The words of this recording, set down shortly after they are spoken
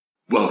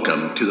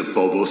to the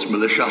Phobos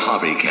Militia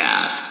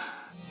Hobbycast.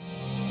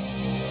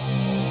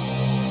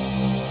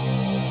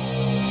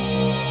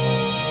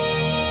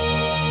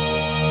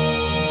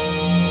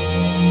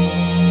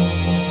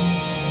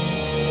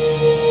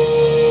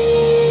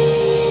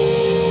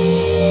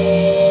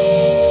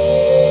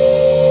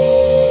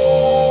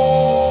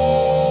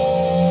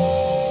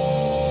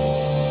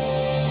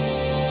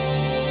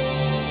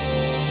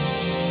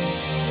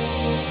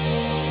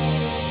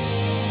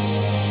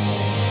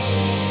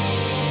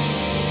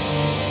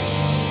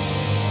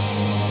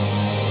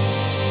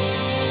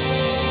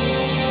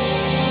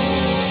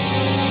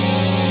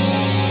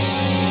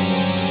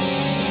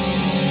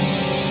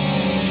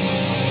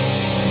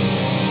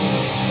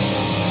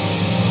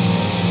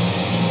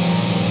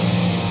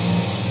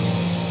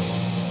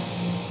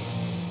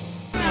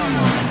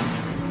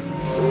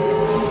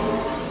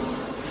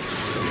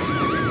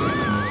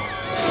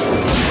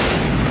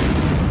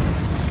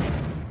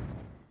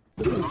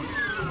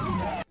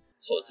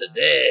 So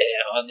today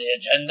on the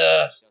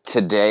agenda...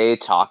 Today,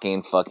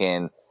 talking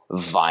fucking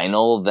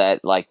vinyl,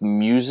 that, like,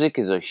 music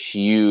is a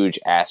huge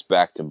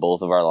aspect to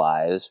both of our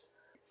lives.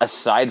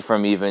 Aside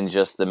from even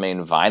just the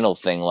main vinyl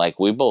thing, like,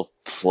 we both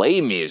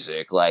play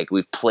music. Like,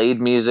 we've played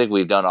music,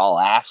 we've done all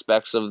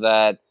aspects of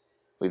that.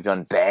 We've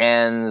done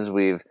bands,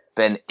 we've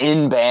been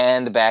in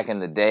band back in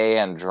the day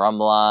on drum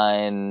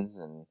lines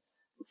and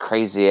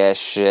crazy ass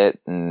shit,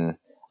 and,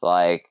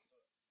 like,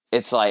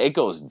 it's like, it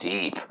goes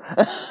deep.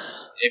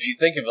 If you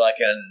think of like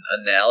an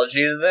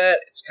analogy to that,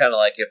 it's kind of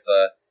like if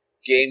a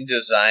game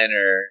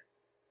designer,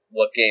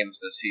 what games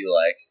does he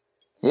like?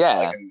 Yeah.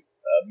 Like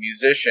a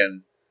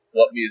musician,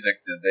 what music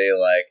did they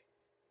like?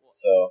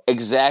 So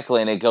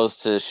exactly, and it goes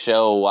to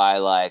show why,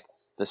 like,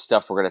 the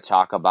stuff we're going to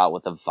talk about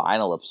with the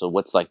vinyl episode,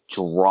 what's, like,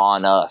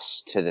 drawn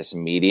us to this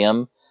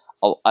medium,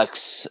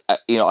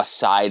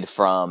 aside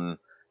from,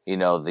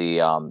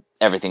 the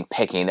everything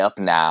picking up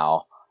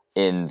now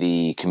in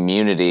the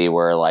community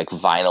where, like,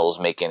 vinyl's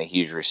making a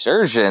huge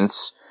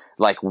resurgence.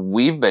 Like,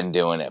 we've been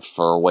doing it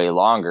for way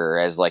longer.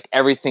 As, like,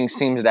 everything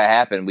seems to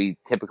happen, we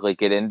typically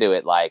get into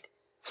it, like,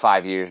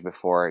 5 years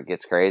before it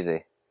gets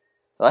crazy.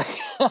 Like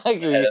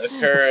ahead of the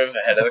curve.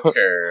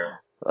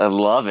 I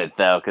love it,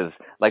 though,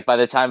 because, like, by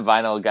the time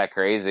vinyl got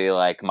crazy,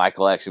 like, my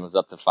collection was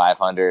up to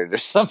 500 or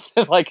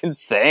something, like,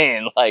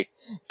 insane. Like,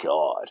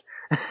 God.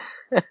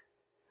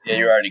 Yeah,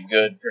 you're already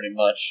good, pretty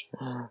much.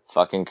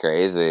 Fucking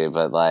crazy,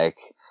 but, like,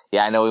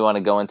 yeah, I know we want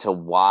to go into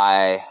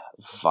why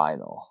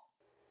vinyl.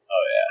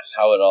 Oh, yeah,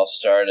 how it all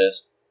started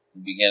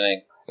in the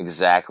beginning.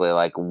 Exactly,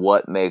 like,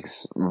 what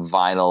makes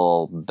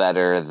vinyl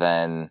better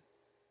than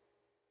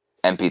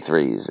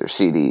MP3s or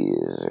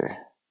CDs or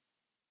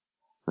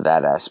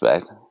that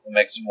aspect. What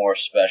makes it more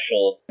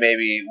special?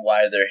 Maybe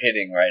why they're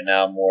hitting right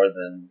now more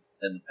than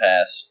in the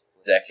past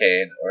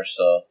decade or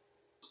so.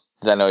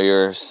 I know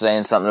you're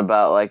saying something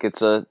about, like,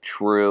 it's a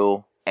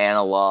true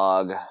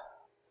analog,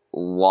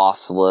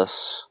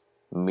 lossless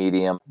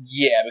medium.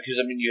 Yeah, because,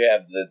 I mean, you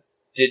have the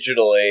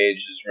digital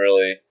age is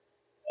really...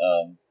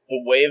 the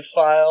WAV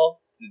file,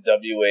 the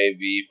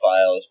WAV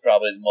file, is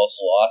probably the most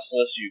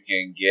lossless you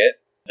can get.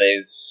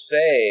 They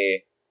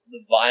say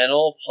the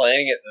vinyl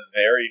playing it the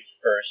very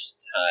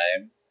first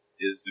time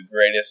is the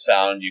greatest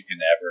sound you can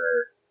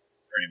ever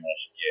pretty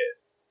much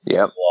get.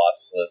 Yep.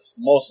 The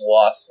most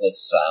lossless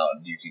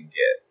sound you can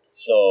get.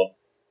 So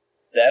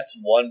that's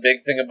one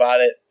big thing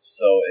about it.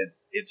 So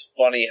it's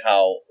funny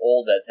how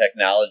old that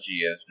technology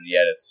is, but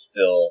yet it's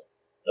still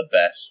the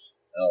best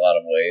in a lot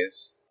of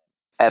ways.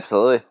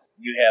 Absolutely.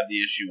 You have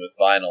the issue with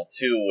vinyl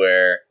too,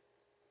 where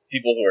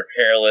people who are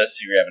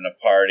careless, you're having a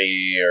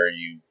party, or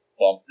you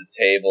bump the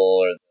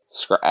table, or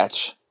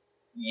scratch.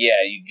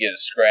 Yeah, you get a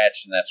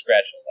scratch, and that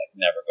scratch will, like,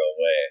 never go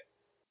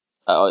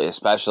away. Oh,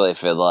 especially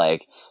if it,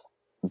 like,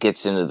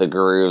 gets into the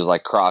grooves,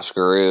 like cross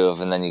groove,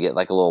 and then you get,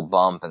 like, a little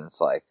bump, and it's,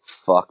 like,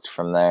 fucked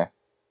from there.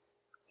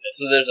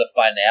 So there's a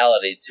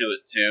finality to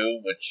it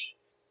too, which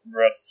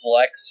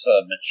reflects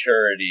a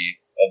maturity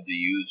of the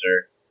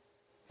user.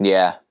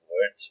 Yeah.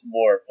 Where it's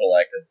more for,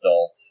 like,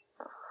 adults.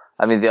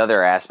 I mean, the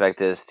other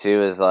aspect is,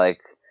 too, is, like,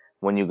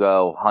 when you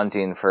go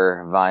hunting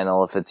for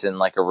vinyl, if it's in,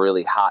 like, a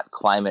really hot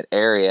climate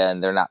area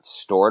and they're not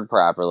stored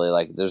properly,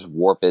 like, there's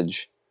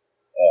warpage.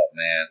 Oh,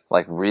 man.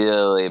 Like,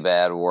 really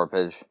bad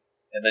warpage.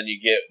 And then you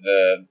get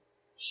the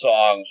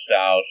song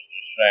styles.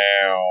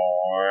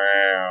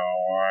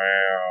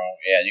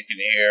 Yeah, you can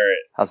hear it.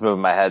 I was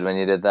moving my head when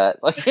you did that.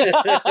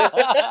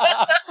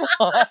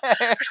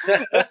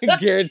 I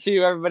guarantee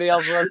you everybody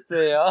else was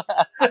too.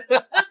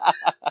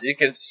 You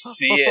can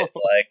see it,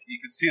 like, you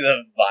can see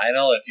the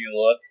vinyl if you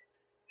look,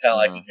 kind of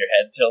like with your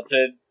head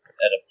tilted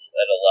at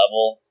a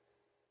level.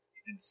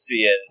 You can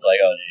see it. It's like,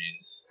 oh,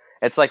 jeez.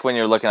 It's like when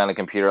you're looking on a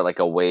computer, like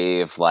a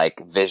wave,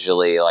 like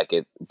visually, like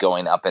it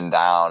going up and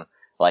down.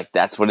 Like,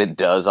 that's what it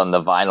does on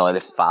the vinyl, and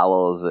it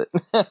follows it,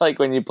 like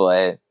when you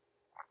play it.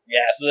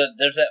 Yeah, so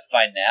there's that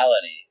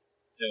finality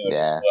to it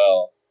as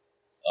well,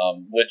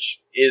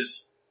 which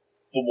is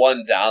the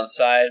one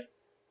downside,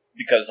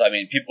 because, I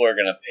mean, people are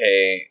going to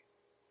pay,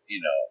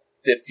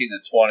 $15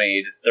 to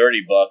 $20 to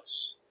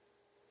 $30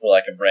 for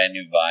like a brand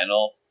new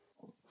vinyl.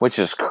 Which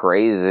is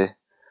crazy.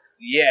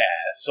 Yeah,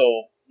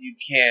 so you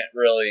can't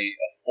really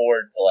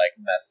afford to like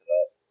mess it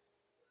up.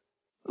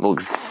 Well,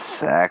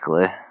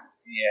 exactly.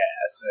 Yeah,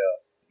 so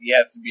you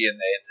have to be it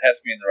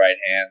has to be in the right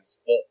hands.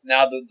 But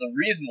now the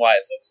reason why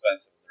it's so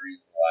expensive, the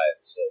reason why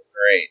it's so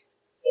great,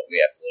 what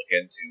we have to look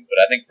into. But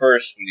I think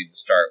first we need to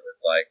start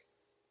with like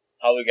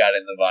how we got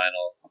into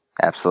vinyl.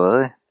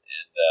 Absolutely.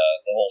 And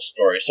the whole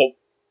story. So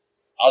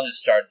I'll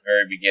just start at the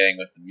very beginning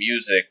with the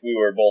music. We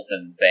were both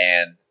in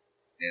band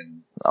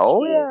in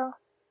school. Yeah.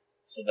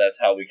 So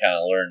that's how we kind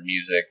of learned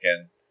music.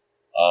 And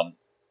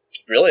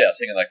really, I was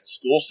thinking like the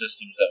school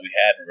systems that we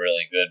had were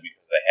really good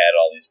because they had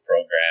all these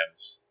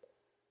programs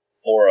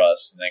for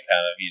us, and they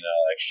kind of,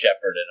 like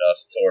shepherded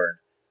us toward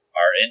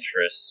our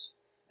interests.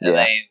 And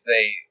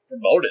they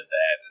promoted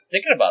that. And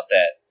thinking about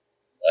that,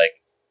 like,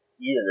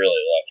 we were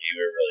really lucky.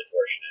 We were really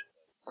fortunate.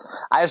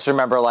 I just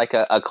remember like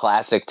a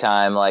classic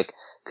time, like,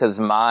 because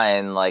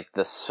mine, like,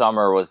 the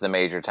summer was the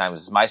major time.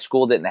 My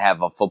school didn't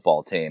have a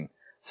football team,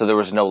 so there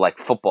was no like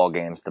football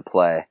games to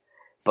play.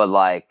 But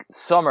like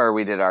summer,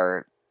 we did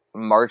our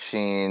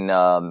marching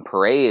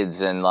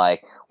parades, and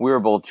like we were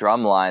both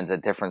drum lines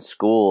at different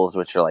schools,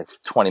 which are like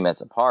 20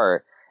 minutes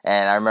apart.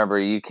 And I remember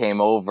you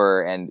came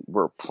over and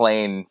were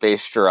playing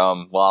bass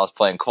drum while I was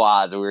playing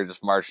quads, and we were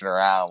just marching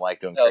around like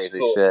doing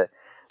crazy shit.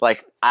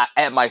 Like,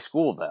 at my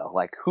school, though.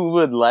 Like, who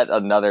would let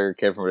another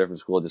kid from a different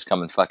school just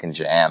come and fucking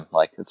jam?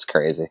 Like, it's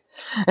crazy.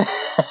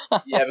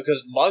 Yeah,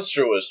 because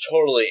Munster was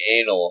totally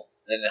anal.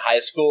 And in high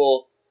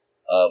school,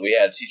 we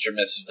had a teacher,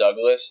 Mrs.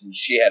 Douglas, and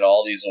she had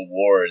all these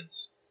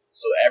awards.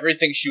 So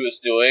everything she was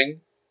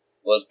doing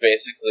was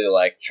basically,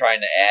 like,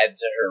 trying to add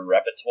to her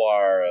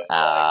repertoire of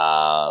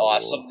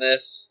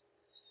awesomeness.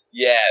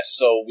 Yeah,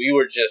 so we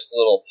were just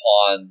little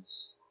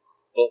pawns.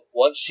 But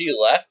once she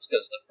left,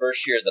 because the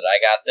first year that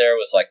I got there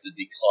was like the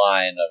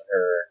decline of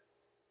her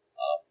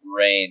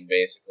reign,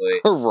 basically.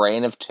 Her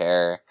reign of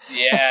terror.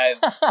 Yeah,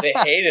 they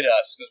hated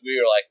us because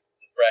we were like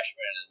the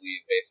freshmen, and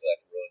we basically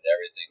like ruined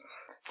everything.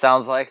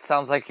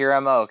 Sounds like your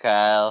MO,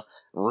 Kyle.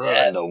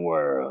 Ruin the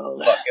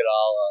world. Fuck it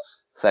all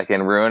up.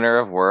 Fucking ruiner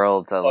of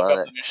worlds. I love it. Fuck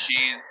up the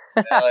machine.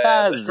 Hell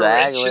yeah,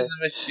 exactly. Wrench in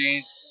the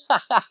machine.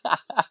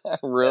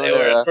 Ruiner. They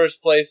were in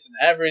first place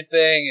in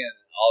everything, and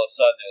all of a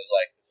sudden it was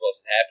like this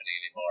wasn't happening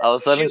anymore. All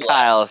of a sudden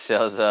Kyle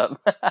shows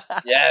up.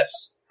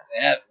 Yes.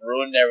 Yeah,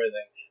 ruined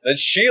everything. Then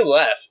she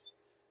left.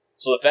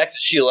 So the fact that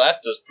she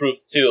left was proof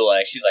too.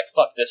 Like, she's like,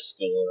 fuck this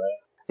school,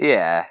 right?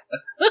 Yeah.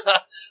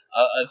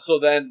 And so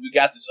then we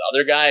got this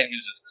other guy, and he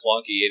was this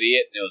clunky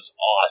idiot, and it was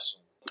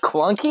awesome.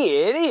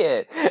 Clunky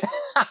idiot?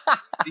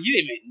 He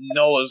didn't even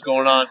know what was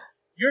going on.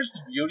 Here's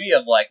the beauty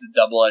of, like, the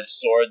double-edged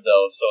sword,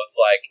 though. So it's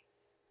like,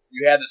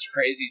 you had this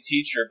crazy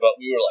teacher, but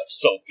we were, like,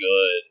 so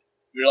good.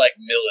 We were, like,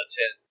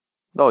 militant.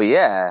 Oh,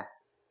 yeah.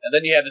 And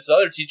then you had this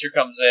other teacher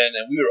comes in,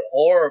 and we were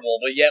horrible,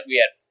 but yet we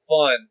had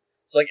fun.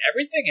 So, like,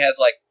 everything has,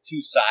 like,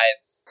 two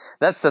sides.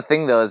 That's the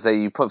thing, though, is that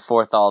you put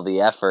forth all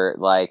the effort.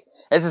 Like,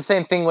 it's the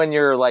same thing when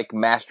you're, like,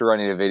 master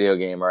running a video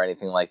game or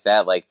anything like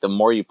that. Like, the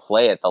more you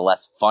play it, the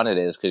less fun it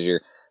is because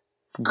you're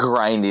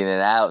grinding it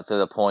out to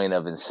the point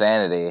of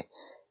insanity.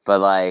 But,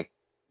 like,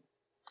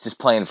 just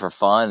playing for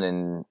fun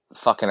and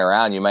fucking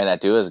around, you might not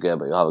do as good,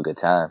 but you'll have a good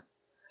time.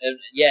 And,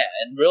 yeah,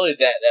 and really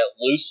that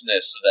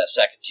looseness of that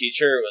second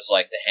teacher was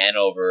like the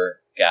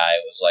Hanover guy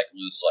was like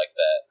loose like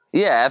that.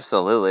 Yeah,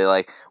 absolutely.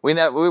 Like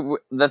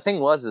the thing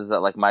was is that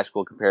like my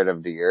school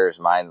comparative to yours,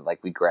 mine,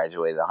 like we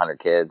graduated 100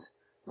 kids.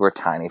 We're a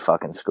tiny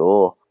fucking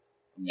school.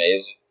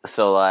 Amazing.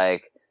 So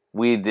like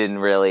we didn't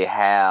really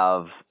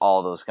have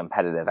all those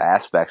competitive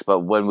aspects, but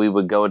when we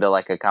would go to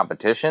like a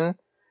competition,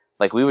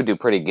 like we would do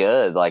pretty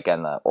good like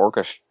on the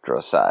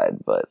orchestra side,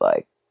 but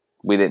like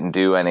we didn't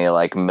do any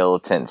like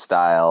militant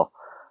style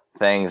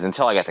things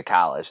until I got to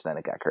college. Then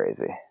it got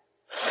crazy.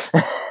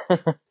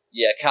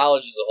 Yeah,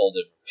 college is a whole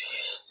different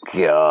beast.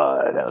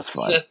 God, that was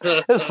fun.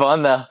 It was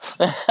fun though.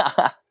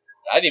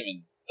 I didn't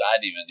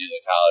even do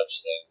the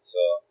college thing, so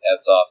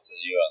hats off to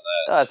you on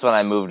that. That's when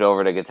I moved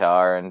over to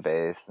guitar and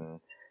bass and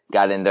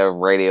got into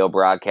radio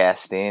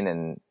broadcasting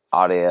and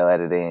audio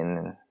editing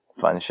and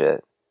fun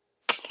shit.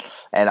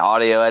 And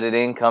audio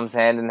editing comes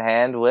hand in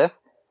hand with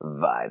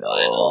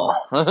vinyl.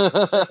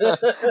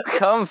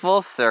 Come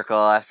full circle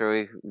after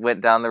we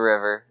went down the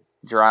river,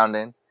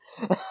 drowning.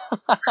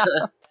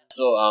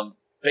 So,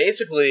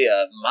 basically,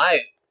 my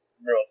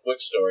real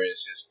quick story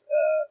is just,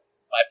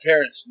 my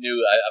parents knew,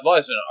 I've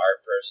always been an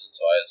art person,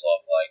 so I just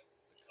love, like,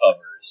 the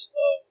covers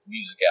of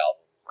music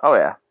albums. Oh,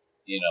 yeah.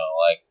 You know,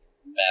 like,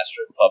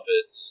 Master of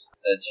Puppets.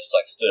 It just,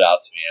 like, stood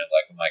out to me. I was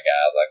like, oh my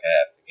god, like, I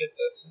have to get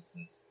this.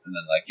 And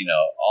then, like, you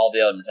know, all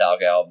the other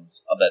Metallica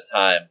albums of that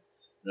time,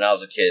 when I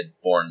was a kid,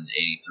 born in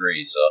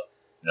 83, so,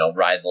 you know,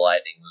 Ride the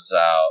Lightning was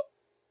out,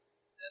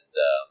 and,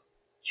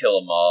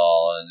 Kill 'Em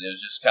All, and it was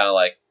just kind of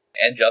like,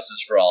 and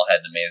Justice for All had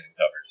an amazing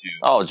cover, too.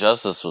 Oh,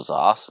 Justice was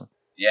awesome.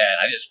 Yeah,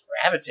 and I just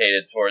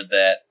gravitated toward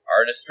that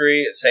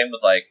artistry. Same with,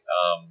 like,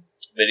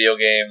 video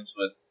games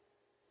with,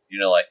 you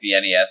know, like the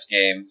NES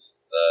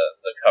games,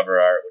 the cover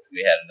art, which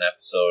we had an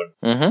episode.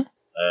 Mm-hmm.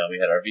 We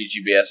had our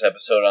VGBS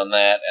episode on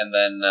that, and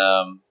then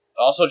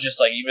also just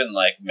like even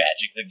like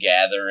Magic the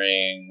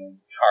Gathering,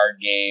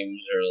 card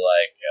games, or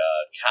like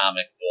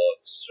comic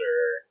books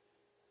or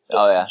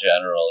books in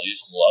general. You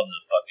just love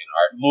the fucking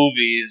art.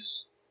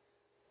 Movies,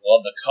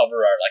 love the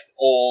cover art. Like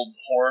old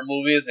horror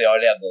movies, they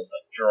already have those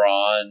like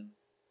drawn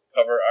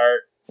cover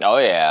art. Oh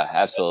yeah,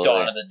 absolutely. Like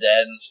Dawn of the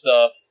Dead and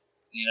stuff.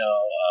 You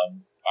know,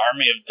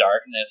 Army of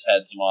Darkness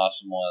had some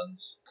awesome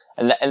ones.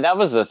 And that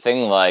was the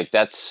thing, like,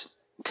 that's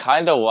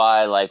kind of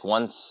why, like,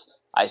 once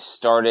I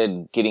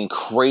started getting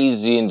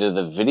crazy into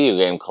the video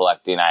game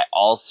collecting, I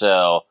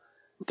also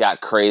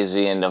got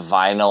crazy into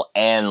vinyl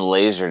and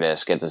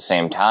Laserdisc at the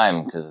same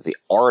time, because the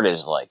art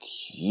is, like,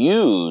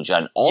 huge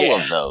on all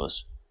of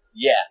those.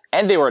 Yeah.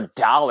 And they were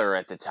 $1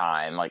 at the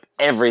time. Like,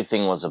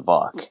 everything was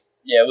 $1.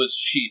 Yeah, it was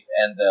cheap,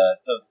 and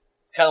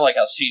it's kind of like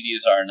how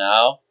CDs are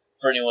now.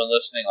 For anyone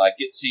listening, like,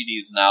 get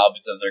CDs now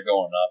because they're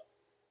going up.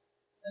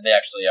 And they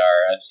actually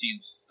are. I've seen,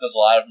 because a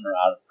lot of them are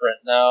out of print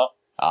now.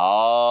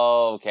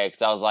 Oh, okay.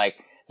 Because I was like,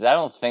 cause I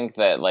don't think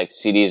that like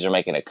CDs are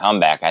making a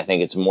comeback. I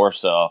think it's more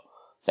so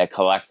that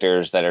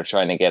collectors that are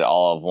trying to get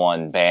all of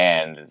one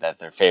band, that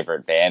their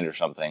favorite band or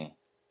something.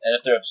 And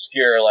if they're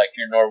obscure, like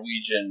your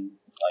Norwegian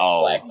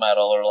black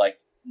metal or like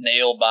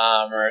Nail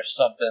Bomb or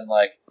something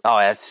like. Oh,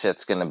 that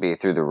shit's gonna be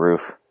through the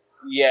roof.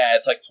 Yeah,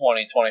 it's like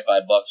 $20, $25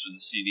 for the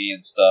CD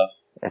and stuff.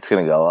 It's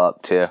gonna go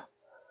up too.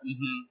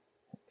 Mm-hmm.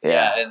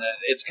 Yeah, and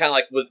it's kind of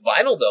like with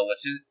vinyl, though,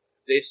 which is,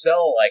 they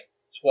sell, like,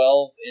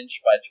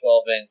 12-inch by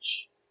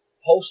 12-inch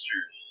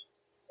posters.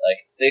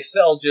 Like, they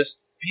sell just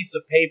a piece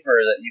of paper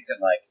that you can,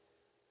 like,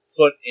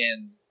 put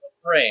in a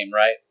frame,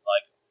 right?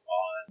 Like,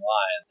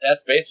 online.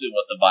 That's basically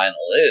what the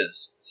vinyl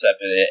is, except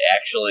it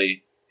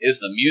actually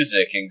is the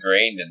music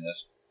ingrained in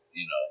this,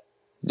 you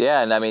know.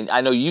 Yeah, and I mean, I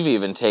know you've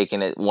even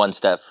taken it one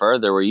step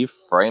further, where you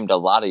framed a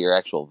lot of your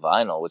actual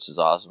vinyl, which is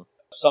awesome.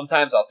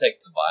 Sometimes I'll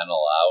take the vinyl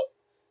out.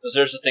 Because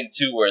there's a thing,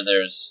 too, where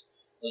there's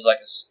like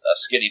a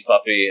Skinny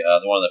Puppy,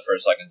 one of the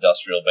first, like,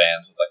 industrial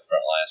bands with, like,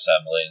 Frontline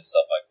Assembly and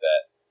stuff like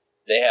that.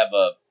 They have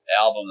a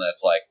album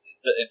that's, like,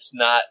 it's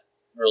not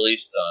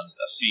released on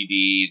a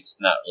CD, it's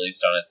not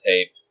released on a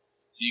tape,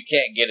 so you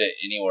can't get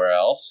it anywhere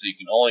else, so you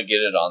can only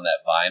get it on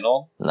that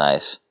vinyl.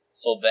 Nice.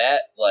 So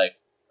that, like,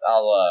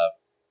 I'll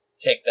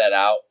take that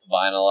out, the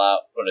vinyl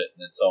out, put it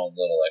in its own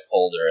little, like,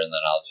 holder, and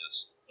then I'll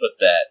just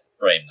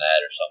frame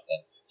that or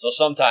something. So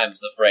sometimes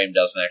the frame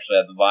doesn't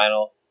actually have the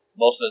vinyl.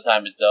 Most of the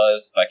time it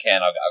does. If I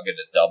can, I'll get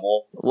it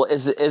double. Well,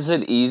 is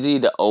it easy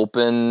to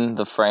open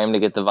the frame to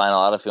get the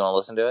vinyl out if you want to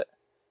listen to it?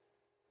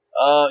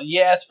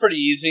 Yeah, it's pretty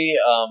easy,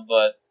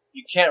 but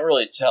you can't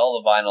really tell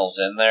the vinyl's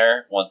in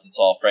there once it's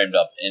all framed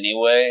up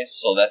anyway,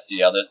 so that's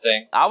the other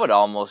thing. I would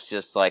almost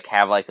just, like,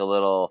 have, like, a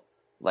little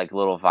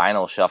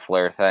vinyl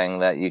shuffler thing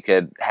that you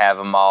could have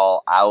them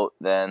all out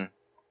then.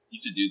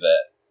 You could do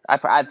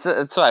that.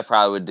 That's what I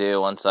probably would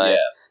do once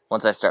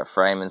I start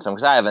framing some,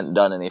 because I haven't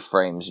done any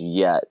frames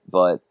yet,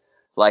 but,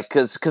 like,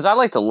 because I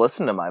like to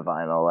listen to my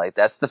vinyl. Like,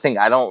 that's the thing.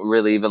 I don't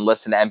really even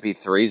listen to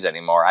MP3s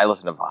anymore. I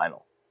listen to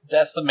vinyl.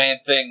 That's the main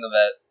thing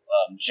that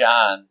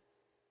John,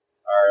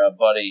 our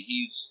buddy,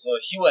 he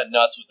went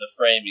nuts with the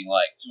framing,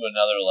 like, to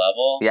another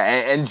level. Yeah,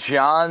 and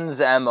John's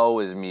MO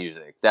is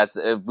music.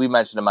 We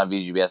mentioned him on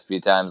VGBS a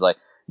few times. Like,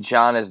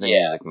 John is the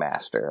music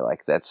master.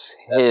 Like, that's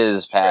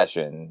his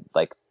passion.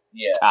 Like,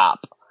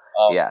 top.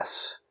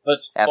 Yes. But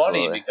it's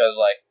funny because,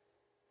 like,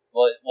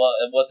 well,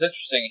 what's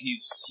interesting,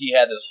 he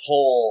had this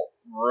whole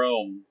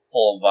room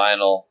full of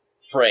vinyl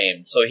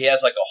framed. So he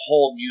has, like, a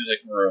whole music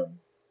room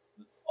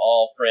with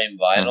all framed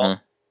vinyl.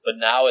 Mm-hmm. But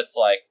now it's,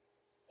 like,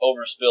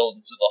 overspilled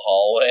into the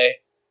hallway.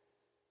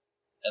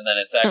 And then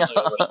it's actually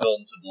overspilled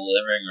into the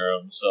living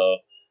room. So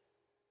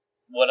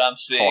what I'm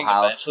seeing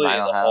eventually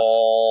in the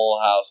whole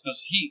house,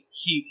 because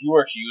he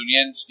works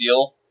union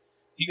steel.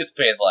 He gets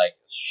paid, like,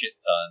 a shit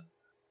ton.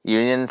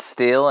 Union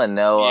steel and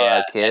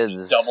no kids.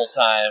 And double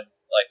time.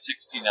 Like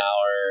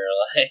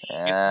 16-hour, like.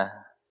 Yeah.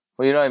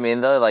 Well, you know what I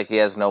mean, though? Like, he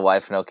has no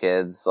wife, no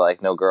kids,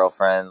 like, no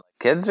girlfriend.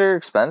 Kids are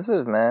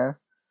expensive, man.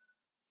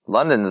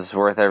 London's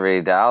worth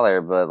every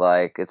 $1, but,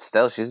 like,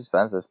 she's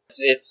expensive.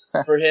 It's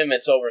for him,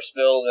 it's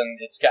overspilled, and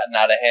it's gotten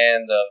out of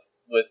hand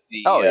with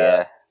the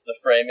the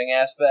framing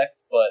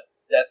aspect, but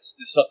that's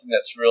just something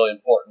that's really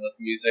important with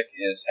music,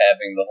 is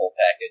having the whole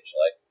package.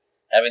 Like,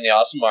 having the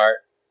awesome art,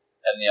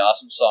 having the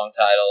awesome song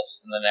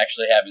titles, and then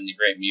actually having the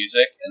great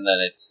music, and then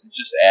it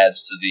just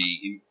adds to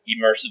the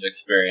immersive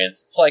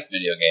experience. It's like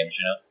video games,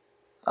 you know?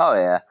 Oh,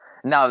 yeah.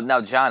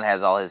 Now John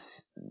has all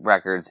his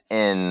records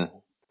in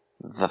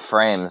the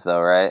frames,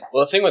 though, right?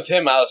 Well, the thing with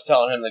him, I was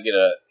telling him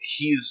to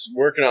he's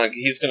going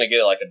to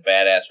get, like, a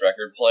badass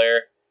record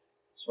player,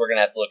 so we're going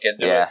to have to look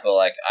into it, but,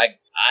 like, I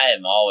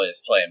am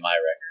always playing my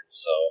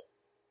records, so.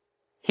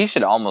 He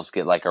should almost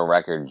get, like, a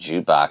record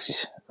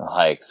jukebox,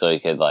 like, so he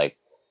could, like,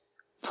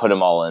 put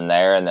them all in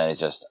there, and then you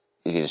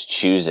can just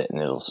choose it,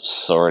 and it'll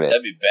sort it.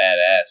 That'd be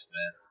badass,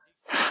 man.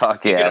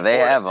 Fuck yeah, they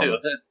have them.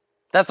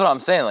 That's what I'm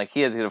saying. Like,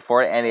 he can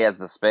afford it, and he has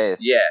the space.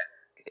 Yeah.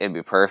 It'd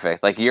be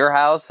perfect. Like, your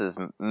house is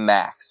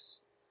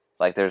max.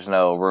 Like, there's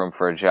no room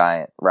for a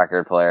giant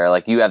record player.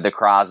 Like, you have the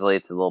Crosley,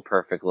 it's a little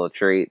perfect little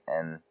treat,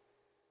 and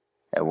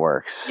it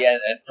works. Yeah,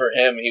 and for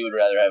him, he would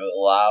rather have it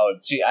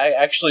loud. See, I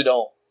actually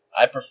don't.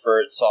 I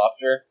prefer it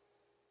softer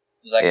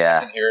because I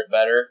can hear it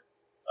better.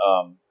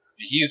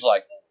 He's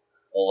like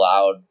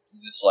loud,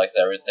 just likes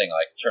everything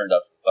like turned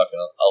up to fucking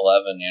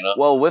 11, you know.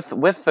 Well,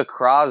 with the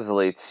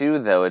Crosley too,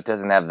 though, it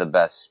doesn't have the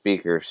best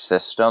speaker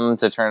system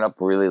to turn up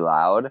really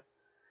loud.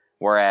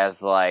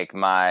 Whereas, like,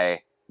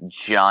 my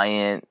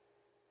giant,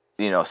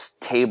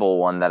 table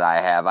one that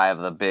I have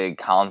the big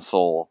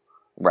console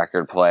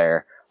record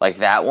player. Like,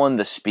 that one,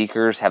 the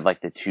speakers have, like,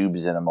 the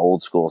tubes in them,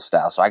 old school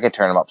style, so I could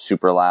turn them up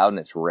super loud, and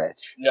it's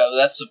rich. No,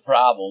 that's the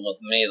problem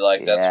with me.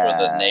 Like, that's where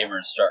the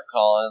neighbors start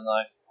calling,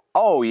 like.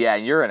 Oh, yeah,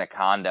 you're in a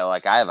condo.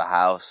 Like, I have a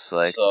house.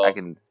 Like, so I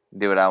can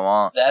do what I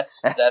want.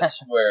 That's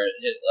where it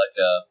hit,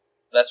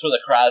 that's where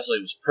the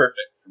Crosley was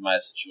perfect for my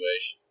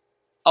situation.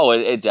 Oh,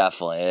 it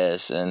definitely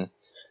is, and,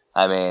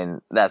 I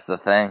mean, that's the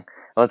thing.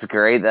 What's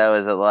great, though,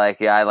 is that,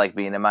 like, I like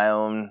being in my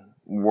own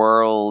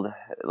world,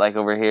 like,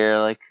 over here,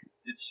 like.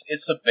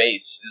 It's the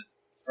bass.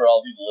 For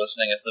all people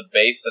listening, it's the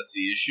bass that's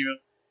the issue.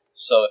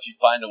 So if you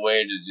find a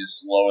way to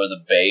just lower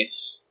the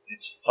bass,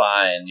 it's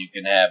fine. You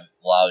can have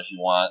it loud as you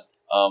want.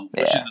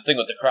 Which is the thing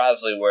with the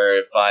Crosley, where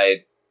if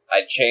I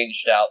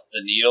changed out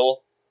the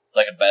needle,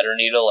 like a better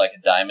needle, like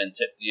a diamond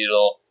tip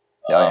needle,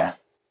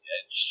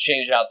 just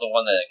change out the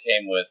one that it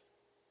came with.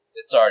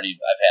 It's already,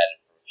 I've had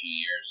it for a few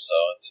years, so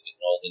it's getting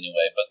old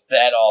anyway. But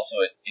that also,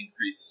 it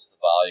increases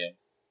the volume.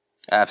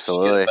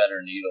 Absolutely. Just get a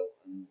better needle,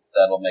 and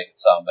that'll make it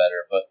sound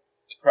better. But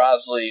the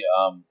Crosley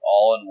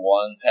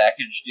all-in-one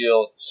package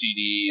deal with the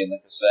CD and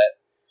the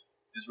cassette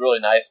is really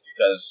nice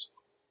because,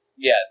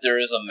 there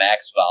is a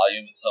max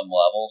volume at some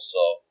level, so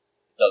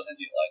it doesn't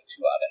get, like,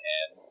 too out of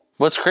hand.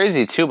 What's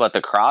crazy, too, about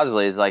the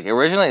Crosley is, like,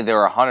 originally they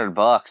were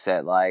 $100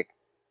 at, like,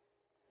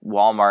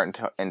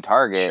 Walmart and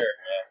Target. Sure,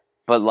 yeah.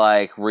 But,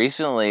 like,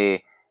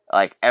 recently,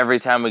 like, every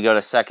time we go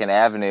to 2nd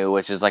Avenue,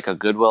 which is, like, a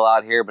Goodwill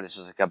out here, but it's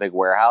just, like, a big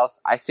warehouse,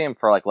 I see them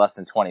for, like, less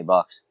than $20.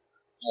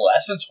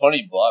 Less than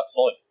 $20?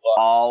 Holy fuck.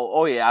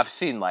 Oh, yeah, I've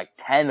seen, like,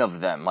 10 of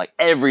them, like,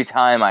 every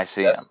time I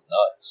see them. That's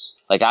nuts.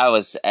 Like, I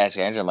was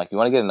asking Andrew, I'm like, you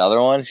want to get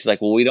another one? She's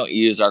like, well, we don't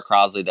use our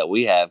Crosley that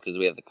we have because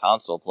we have the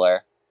console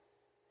player.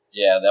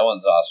 Yeah, that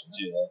one's awesome,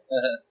 too,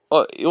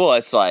 though. well,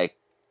 it's, like,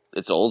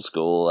 it's old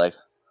school, like.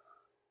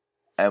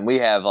 And we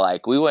have,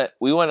 like, we went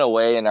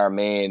away in our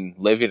main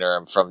living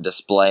room from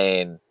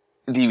displaying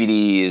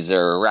DVDs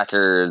or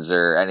records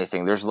or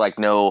anything. There's, like,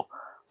 no,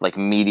 like,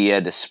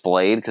 media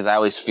displayed, because I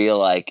always feel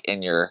like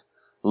in your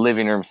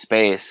living room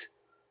space,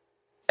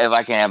 if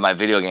I can have my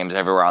video games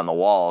everywhere on the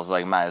walls,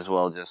 like, might as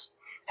well just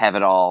have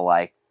it all,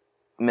 like,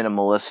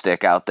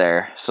 minimalistic out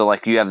there. So,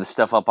 like, you have the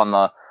stuff up on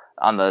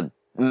the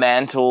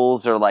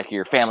mantles or, like,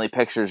 your family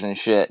pictures and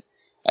shit,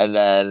 and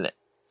then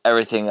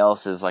everything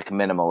else is, like,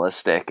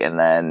 minimalistic. And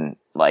then,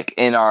 like,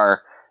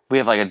 we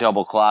have, like, a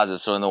double closet,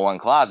 so in the one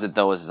closet,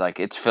 though, is, like,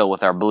 it's filled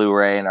with our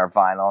Blu-ray and our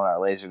vinyl and our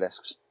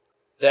Laserdiscs.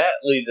 That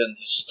leads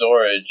into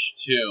storage,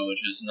 too, which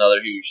is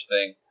another huge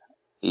thing.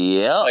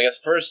 Yeah. I guess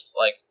first,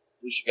 like,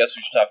 we should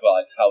talk about,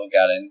 like, how we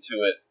got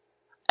into it.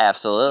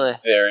 Absolutely.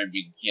 At the very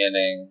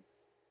beginning.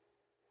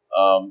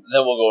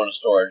 Then we'll go into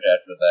storage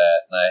after that,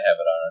 and I have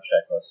it on our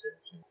checklist here,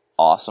 too.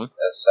 Awesome.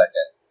 As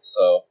second.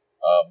 So,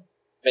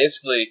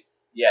 basically,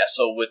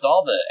 so with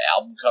all the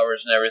album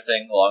covers and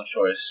everything, long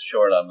story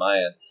short on my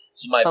end.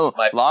 So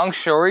my long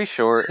story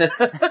short.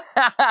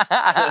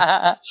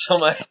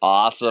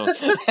 Awesome.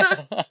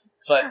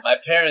 So my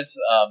parents,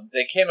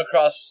 they came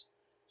across,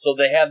 so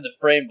they have the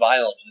frame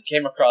vinyl, they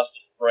came across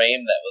the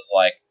frame that was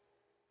like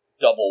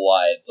double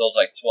wide, so it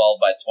was like 12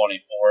 by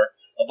 24.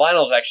 The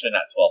vinyl is actually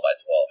not 12 by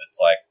 12, it's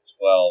like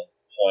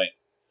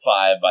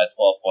 12.5 by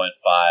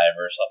 12.5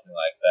 or something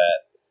like that.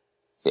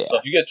 Yeah. So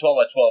if you get a 12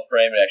 by 12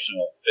 frame, it actually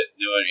won't fit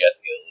into it, you have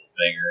to get a little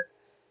bigger.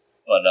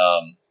 But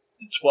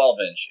the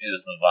 12-inch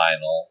is the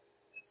vinyl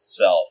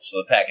itself, so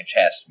the package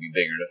has to be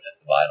bigger to fit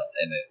the vinyl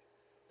in it.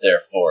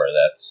 Therefore,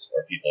 that's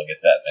where people get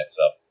that mixed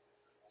up.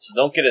 So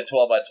don't get a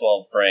 12 by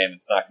 12 frame;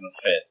 it's not going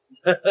to fit.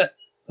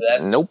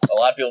 Nope. A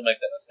lot of people make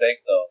that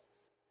mistake, though.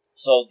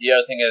 So the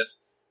other thing is,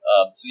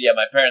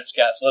 my parents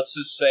got. So let's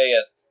just say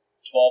a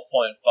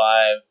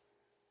 12.5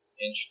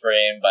 inch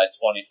frame by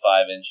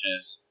 25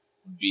 inches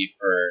would be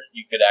for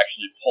you could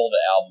actually pull the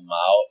album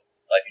out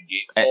like a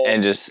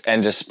gatefold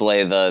and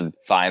display the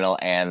vinyl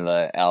and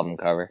the album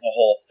cover. The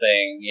whole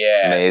thing,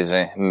 yeah.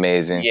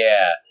 Amazing.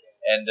 Yeah.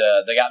 And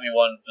they got me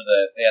one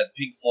they had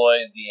Pink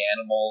Floyd, The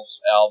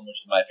Animals album,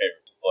 which is my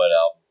favorite Pink Floyd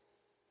album.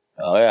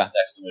 Oh, yeah.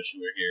 Next to Wish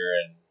You Were Here,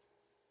 and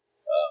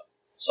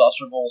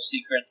Saucer Bowl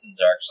Secrets and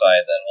Dark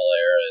Side, that whole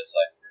era is,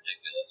 like,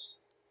 ridiculous.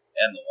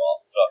 And The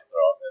Wall. Fuck,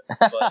 they're all good.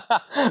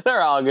 But,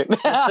 they're all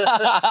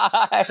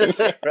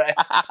good. Right.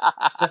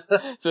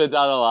 So it's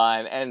on the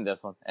line, and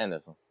this one. And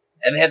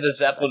they had the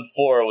Zeppelin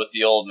 4 with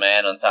the old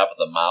man on top of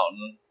the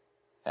mountain.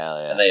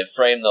 Hell yeah. And they had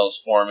framed those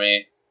for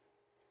me.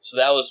 So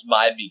that was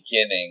my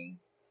beginning.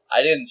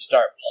 I didn't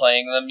start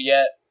playing them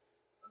yet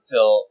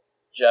until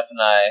Jeff and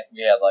I,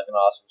 we had like an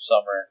awesome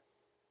summer.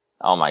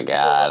 Oh my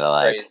god,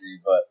 like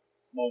crazy, but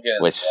we'll get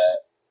into which that.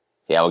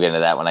 yeah, we'll get into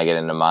that when I get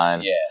into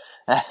mine.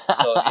 Yeah.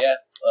 So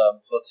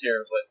let's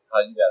hear how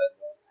you got it.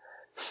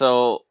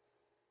 So,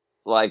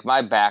 like,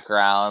 my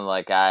background,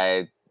 like,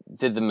 I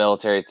did the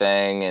military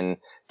thing and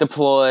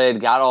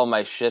deployed, got all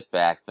my shit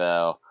back,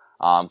 though.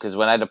 Because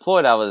when I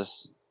deployed, I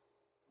was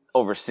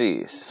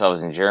overseas. So I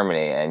was in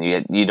Germany, and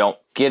you don't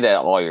get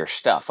all your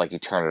stuff. Like, you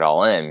turn it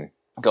all in.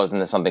 It goes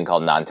into something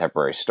called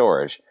non-temporary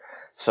storage.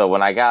 So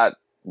when I got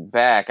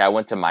back, I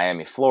went to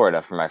Miami,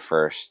 Florida for my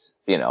first,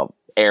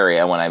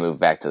 area when I moved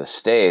back to the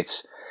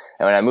States.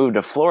 And when I moved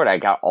to Florida, I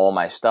got all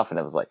my stuff, and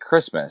it was like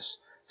Christmas.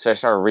 So I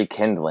started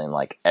rekindling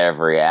like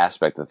every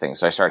aspect of things.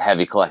 So I started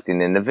heavy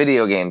collecting into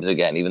video games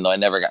again, even though I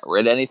never got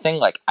rid of anything.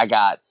 Like I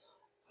got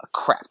a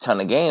crap ton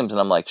of games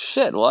and I'm like,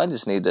 shit, well, I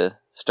just need to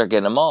start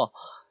getting them all.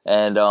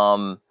 And,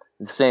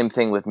 the same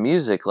thing with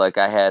music. Like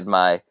I had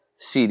my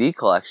CD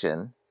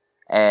collection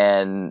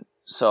and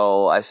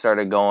so I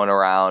started going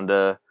around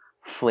to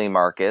flea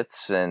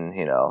markets and,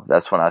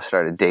 that's when I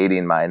started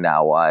dating my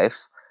now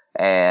wife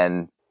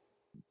and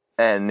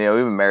we've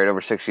been married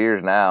over 6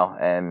 years now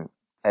and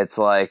it's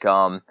like,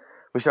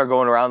 we started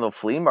going around the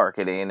flea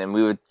marketing and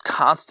we would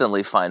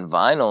constantly find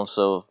vinyl.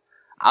 So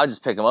I would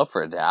just pick them up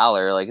for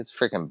 $1. Like it's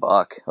freaking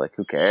buck. Like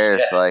who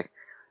cares? Yeah. Like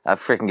I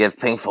freaking get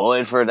Pink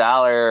Floyd for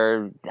 $1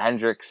 or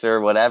Hendrix or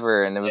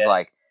whatever. And it was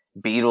like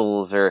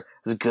Beatles or it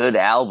was good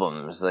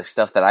albums, like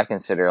stuff that I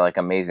consider like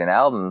amazing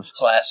albums.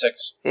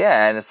 Classics.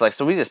 Yeah. And it's like,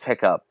 so we just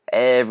pick up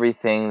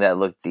everything that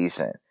looked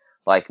decent.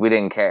 Like we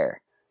didn't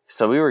care.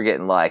 So we were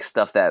getting like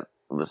stuff that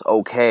was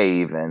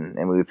okay even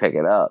and we would pick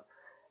it up.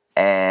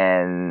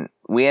 And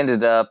we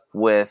ended up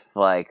with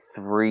like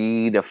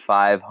 300 to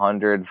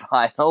 500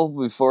 vinyl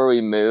before we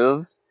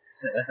moved.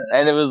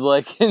 And it was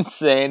like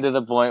insane to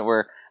the point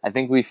where I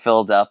think we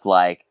filled up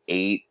like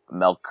 8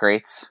 milk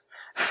crates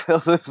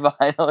filled with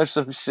vinyl or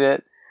some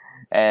shit.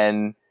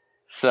 And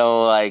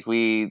so like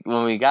when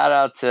we got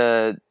out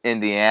to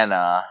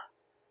Indiana,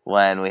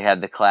 when we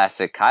had the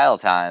classic Kyle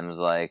times,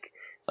 like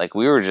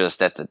we were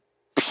just at the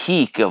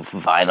peak of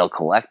vinyl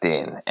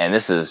collecting, and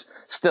this is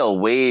still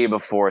way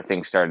before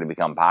things started to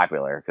become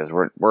popular because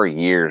we're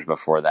years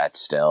before that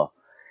still.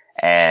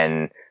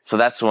 And so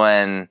that's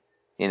when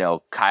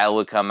Kyle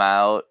would come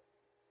out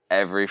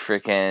every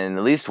freaking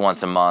at least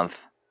once a month.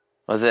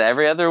 Was it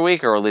every other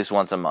week or at least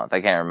once a month? I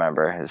can't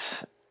remember.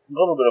 It's a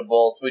little bit of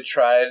both. We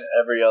tried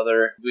every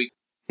other week.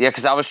 Yeah,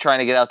 because I was trying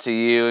to get out to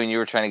you and you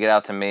were trying to get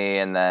out to me,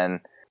 and then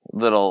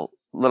little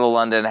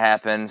London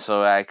happened,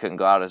 so I couldn't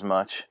go out as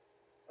much.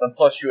 And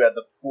plus, you had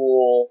the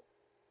pool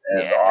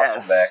and the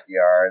awesome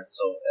backyard.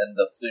 And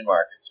the flea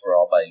markets were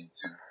all by you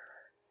too.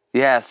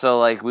 Yeah, so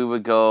like we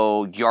would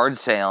go yard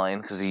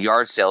sailing because the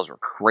yard sales were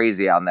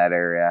crazy out in that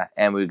area,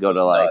 and we'd go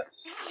to like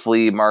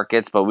flea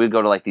markets, but we'd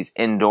go to like these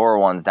indoor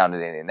ones down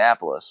in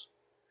Indianapolis,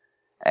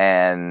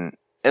 and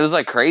it was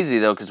like crazy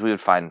though because we would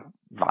find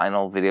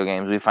vinyl, video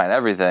games, we'd find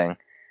everything,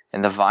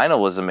 and the vinyl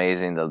was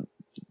amazing. The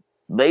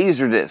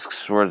laser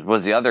discs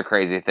was the other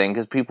crazy thing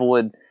because people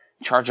would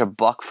charge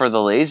 $1 for the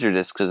laser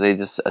disc because they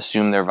just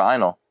assumed they're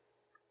vinyl.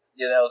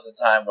 Yeah, that was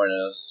the time when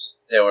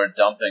they were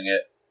dumping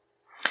it.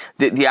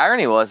 The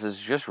irony is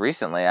just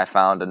recently I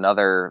found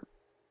another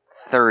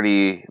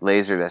 30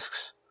 laser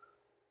discs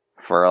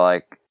for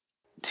like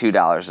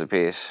 $2 a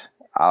piece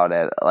out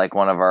at like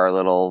one of our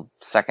little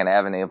Second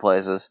Avenue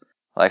places.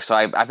 Like, so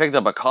I picked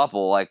up a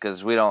couple, like,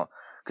 cause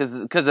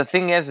the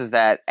thing is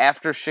that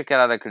after shit got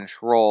out of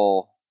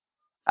control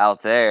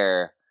out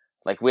there,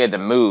 like we had to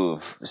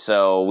move,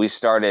 so we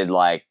started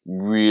like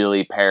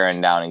really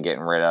paring down and getting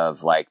rid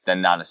of like the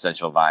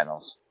non-essential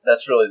vinyls.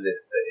 That's really the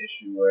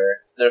issue where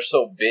they're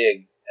so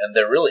big and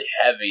they're really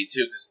heavy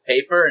too, because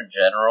paper in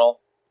general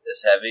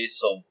is heavy.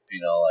 So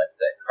like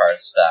that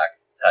cardstock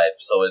type,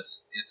 so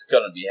it's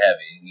gonna be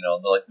heavy.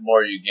 Like the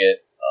more you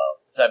get,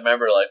 so I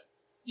remember like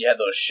you had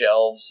those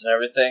shelves and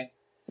everything.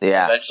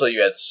 Yeah. Eventually,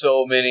 you had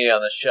so many on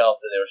the shelf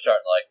that they were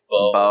starting to like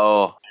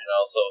bow.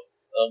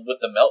 So with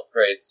the milk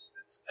crates,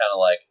 it's kind of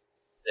like.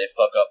 They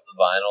fuck up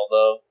the vinyl,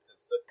 though,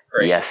 because the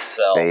crate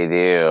itself. Yes, they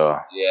do.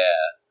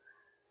 Yeah.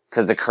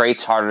 Because the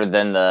crate's harder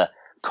than the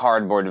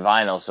cardboard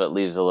vinyl, so it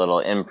leaves a little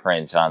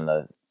imprint on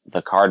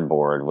the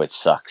cardboard, which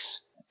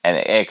sucks. And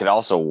it could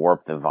also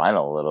warp the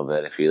vinyl a little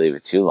bit if you leave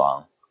it too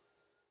long.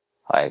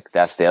 Like,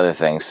 that's the other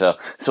thing. So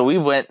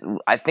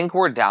I think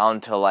we're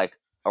down to, like,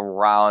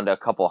 around a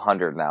couple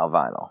hundred now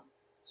vinyl.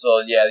 So,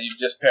 yeah, you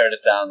just pared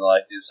it down to,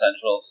 like, the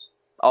essentials?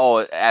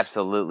 Oh,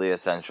 absolutely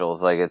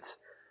essentials. Like, it's...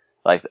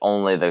 like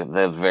only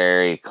the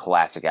very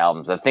classic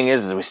albums. The thing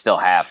is we still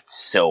have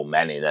so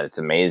many that it's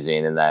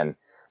amazing. And then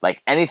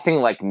like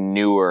anything like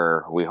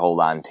newer we hold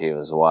on to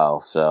as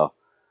well. So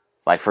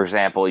like for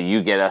example,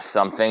 you get us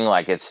something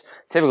like it's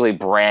typically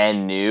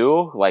brand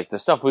new. Like the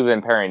stuff we've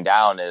been paring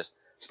down is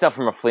stuff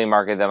from a flea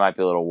market that might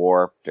be a little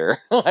warped or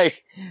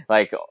like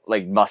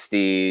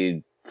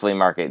musty flea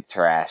market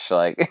trash,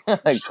 like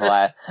like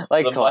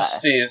The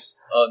musties,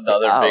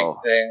 another big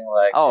thing.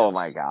 Like, oh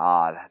my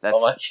god, that's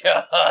oh my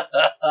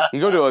god!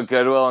 You go to a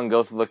Goodwill and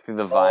go look through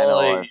the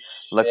vinyl and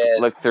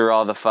look through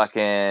all the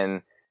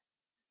fucking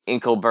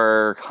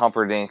Inkelberg,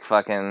 Humperdinck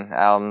fucking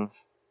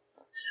albums.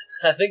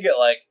 I think it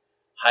like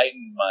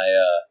heightened my.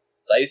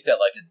 I used to have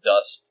like a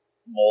dust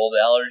mold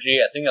allergy.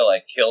 I think I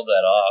like killed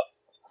that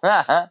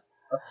off.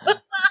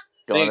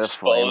 Being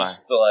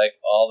exposed to like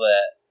all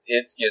that,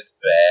 it gets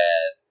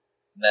bad.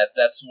 And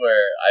that's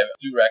where I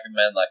do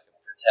recommend like a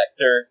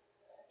protector.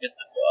 Get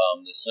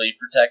the sleeve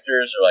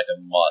protectors are like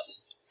a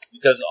must,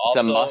 because also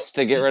it's a must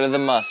to get rid of the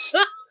must.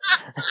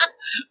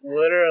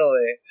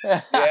 Literally,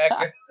 yeah.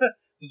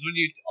 Because when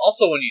you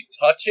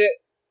touch it,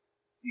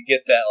 you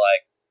get that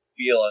like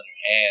feel on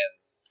your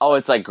hands. Oh,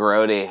 it's like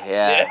grody,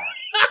 yeah.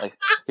 Like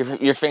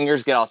your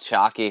fingers get all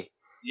chalky.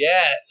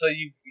 Yeah, so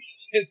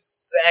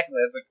exactly.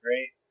 That's a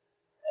great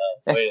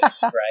way to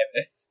describe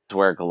it.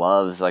 Wear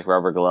gloves, like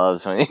rubber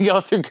gloves, when you go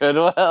through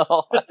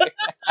Goodwill.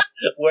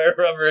 Wear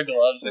rubber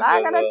gloves.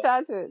 Not gonna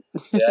touch it.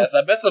 Yes,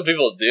 I bet some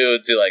people do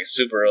too, like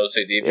super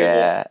OCD people.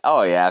 Yeah.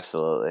 Oh yeah,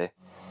 absolutely.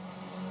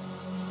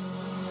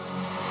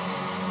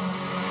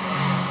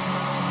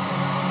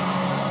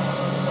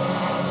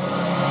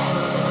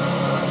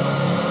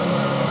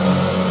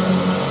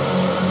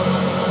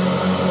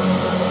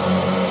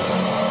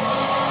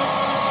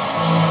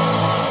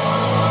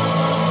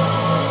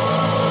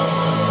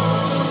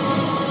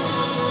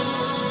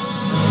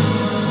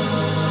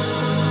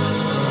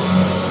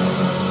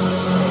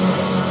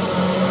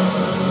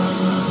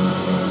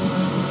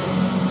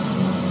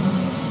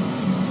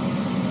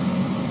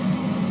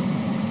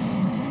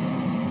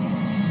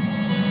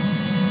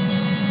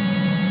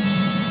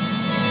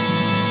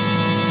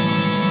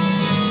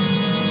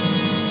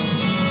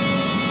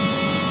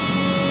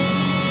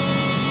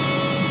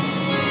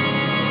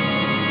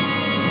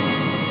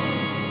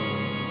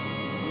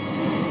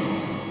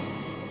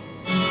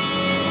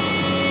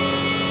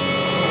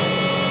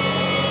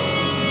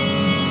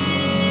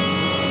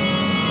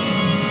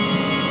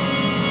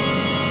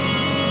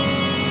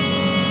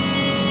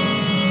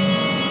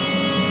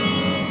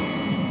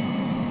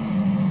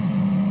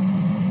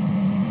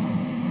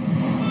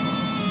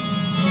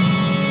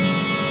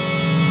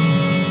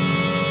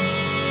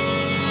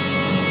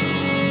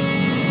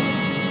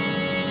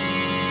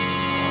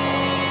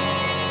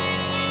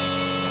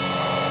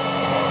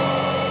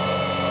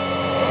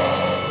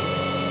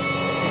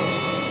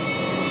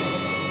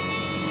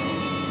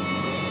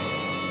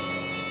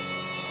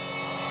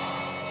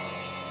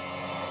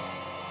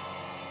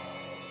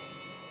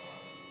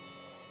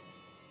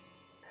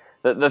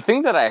 The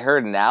thing that I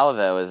heard now,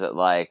 though, is that,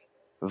 like,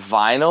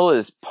 vinyl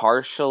is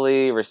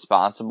partially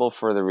responsible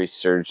for the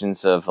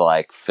resurgence of,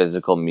 like,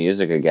 physical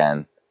music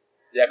again.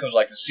 Yeah, because,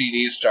 like, the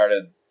CDs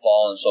started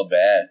falling so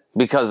bad.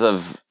 Because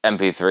of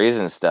MP3s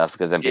and stuff,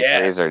 because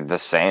MP3s are the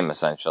same,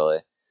 essentially.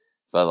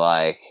 But,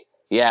 like,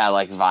 yeah,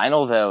 like,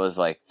 vinyl, though, is,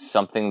 like,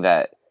 something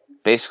that,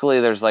 basically,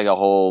 there's, like, a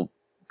whole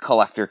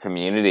collector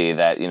community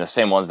that, you know,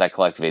 same ones that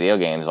collect video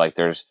games, like,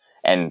 there's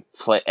and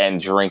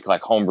drink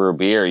like homebrew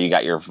beer. You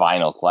got your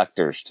vinyl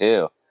collectors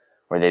too,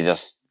 where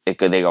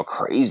they go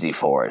crazy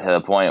for it to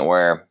the point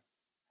where,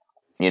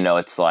 you know,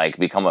 it's like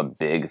become a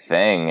big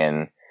thing.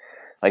 And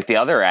like the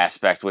other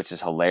aspect, which is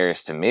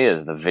hilarious to me,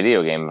 is the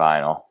video game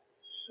vinyl.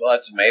 Well,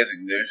 that's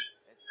amazing, dude.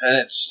 And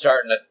it's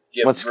starting to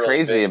get what's really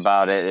crazy big.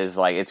 about it is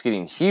like it's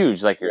getting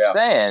huge, like you're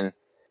saying.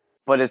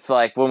 But it's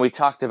like when we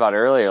talked about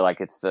earlier, like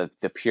it's the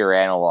pure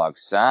analog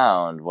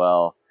sound.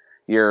 Well,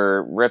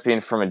 you're ripping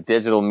from a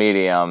digital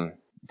medium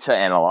to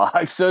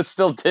analog, so it's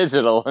still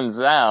digital in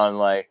sound.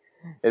 Like,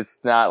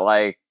 it's not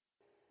going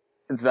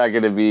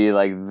to be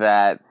like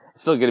that.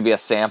 It's still going to be a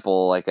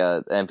sample, like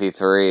a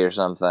MP3 or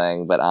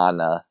something, but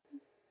on a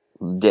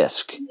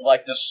disc.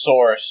 Like the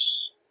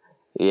source.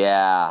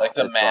 Yeah. Like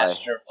the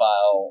master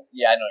file.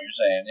 Yeah, I know what you're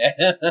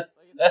saying. Yeah.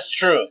 That's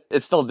true.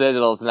 It's still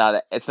digital.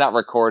 It's not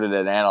recorded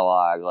in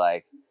analog.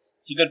 Like,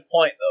 it's a good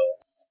point,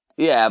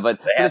 though. Yeah, but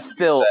it's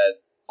still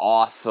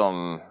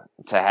awesome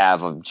to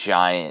have a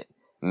giant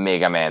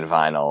Mega Man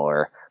vinyl,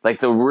 or like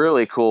the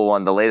really cool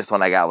one. The latest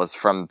one I got was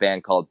from a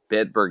band called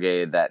Bit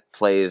Brigade that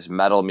plays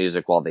metal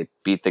music while they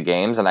beat the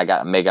games, and I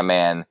got a Mega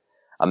Man.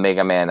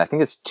 I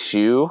think it's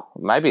 2,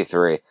 it might be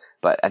 3,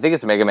 but I think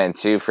it's Mega Man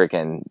 2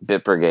 freaking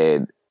Bit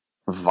Brigade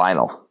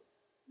vinyl.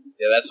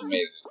 Yeah, that's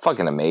amazing.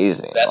 Fucking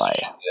amazing. That's like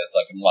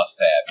a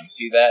must-have. You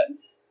see that?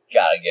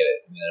 Gotta get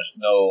it. I mean, there's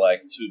no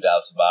like two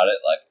doubts about it.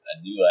 Like,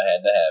 I knew I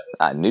had to have it.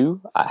 I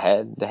knew I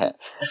had to have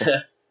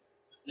it.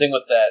 The thing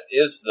with that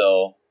is,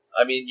 though,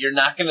 I mean, you're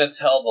not going to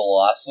tell the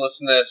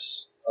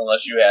losslessness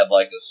unless you have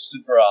like a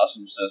super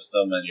awesome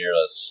system and you're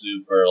a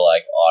super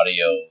like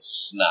audio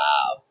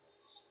snob.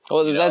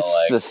 Well,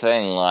 that's the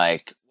thing.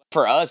 Like,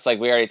 for us, like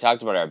we already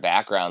talked about our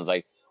backgrounds.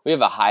 Like, we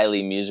have a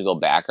highly musical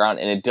background,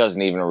 and it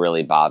doesn't even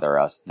really bother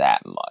us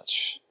that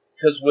much.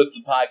 Because with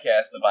the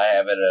podcast, if I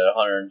have it at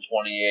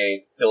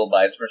 128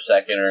 kilobytes per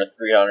second or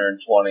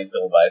 320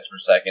 kilobytes per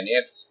second,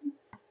 it's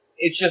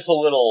just a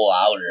little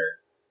louder.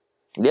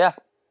 Yeah.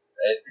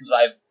 Because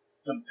I've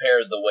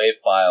compared the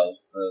WAV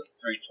files, the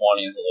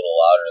 320 is a little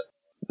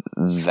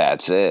louder.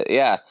 That's it,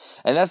 yeah.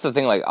 And that's the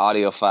thing, like,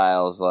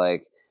 audiophiles,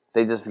 like,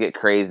 they just get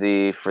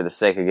crazy for the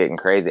sake of getting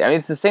crazy. I mean,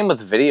 it's the same with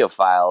video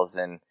files,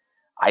 and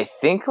I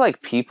think,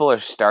 like, people are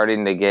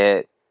starting to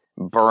get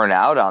burn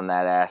out on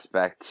that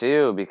aspect,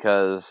 too,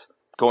 because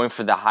going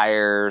for the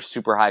higher,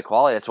 super high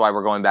quality, that's why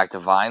we're going back to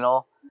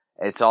vinyl.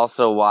 It's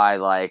also why,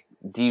 like,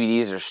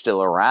 DVDs are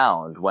still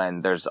around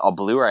when there's a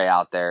Blu-ray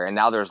out there, and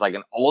now there's, like,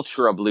 an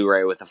ultra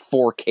Blu-ray with a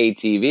 4K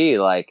TV,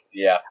 like...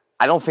 Yeah.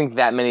 I don't think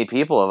that many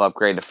people have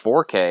upgraded to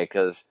 4K,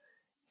 because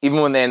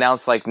even when they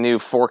announce, like, new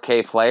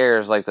 4K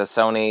players, like the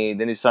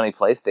new Sony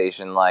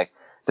PlayStation, like,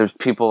 there's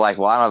people like,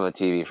 well, I don't have a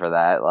TV for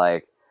that.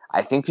 Like,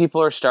 I think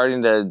people are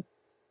starting to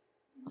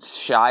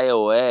shy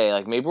away.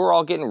 Like, maybe we're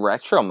all getting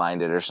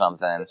retro-minded or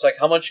something. It's like,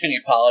 how much can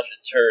you polish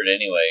a turd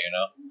anyway, you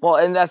know? Well,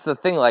 and that's the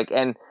thing, like,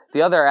 and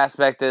the other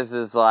aspect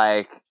is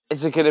like,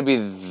 is it going to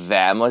be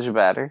that much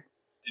better?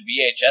 The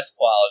VHS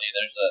quality,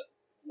 there's a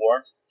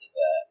warmth to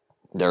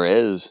that. There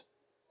is.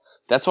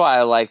 That's why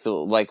I like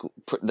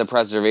the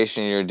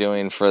preservation you're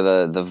doing for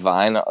the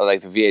vinyl,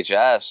 like the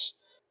VHS.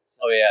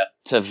 Oh yeah.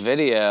 To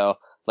video,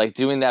 like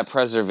doing that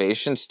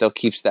preservation still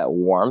keeps that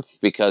warmth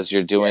because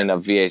you're doing a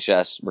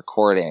VHS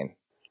recording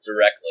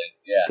directly.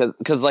 Yeah.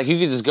 Because like you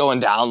could just go and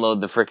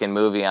download the freaking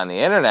movie on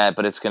the internet,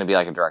 but it's going to be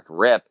like a direct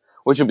rip,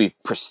 which would be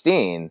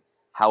pristine.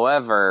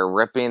 However,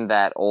 ripping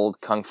that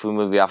old kung fu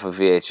movie off of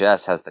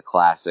VHS has the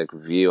classic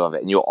view of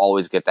it, and you'll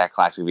always get that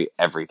classic view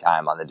every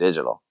time on the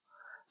digital.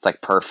 It's like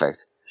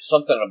perfect.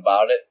 Something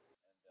about it.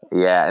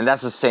 Yeah, and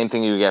that's the same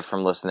thing you get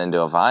from listening to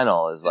a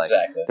vinyl. Is like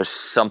There's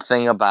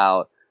something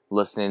about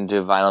listening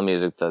to vinyl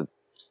music, the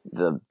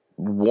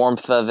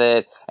warmth of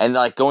it, and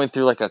like going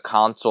through like a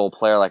console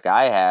player like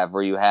I have,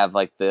 where you have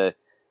like the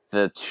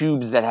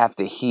tubes that have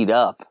to heat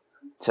up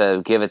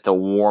to give it the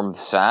warm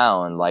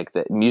sound. Like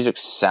the music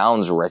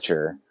sounds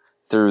richer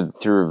through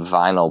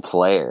vinyl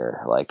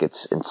player. Like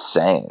it's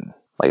insane.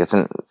 Like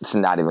it's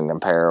not even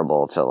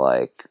comparable to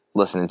like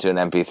listening to an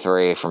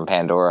MP3 from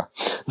Pandora.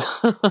 Yeah,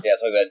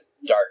 it's like that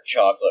dark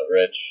chocolate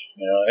rich,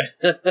 you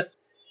know?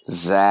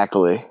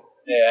 Exactly.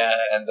 Yeah,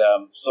 and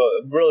so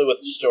really with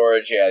the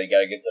storage, yeah, you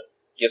gotta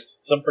get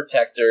some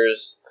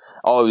protectors.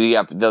 Oh,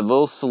 yeah, the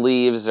little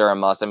sleeves are a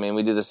must. I mean,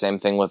 we do the same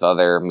thing with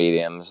other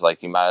mediums.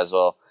 Like, you might as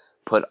well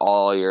put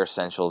all your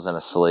essentials in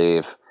a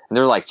sleeve. And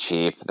they're, like,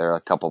 cheap. They're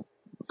a couple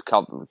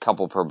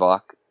per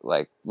buck.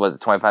 Like, was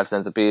it 25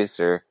 cents a piece,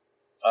 or?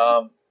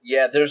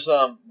 Yeah, there's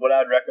what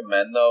I'd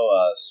recommend though,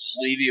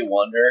 Sleevey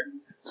Wonder.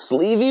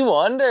 Sleevey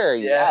Wonder,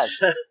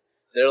 yes.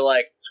 They're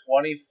like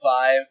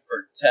 25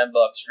 for $10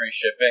 free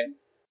shipping.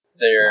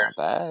 They're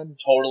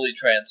totally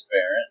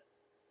transparent.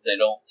 They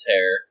don't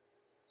tear.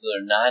 So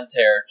they're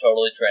non-tear,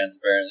 totally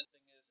transparent.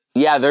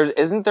 Yeah,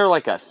 isn't there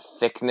like a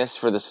thickness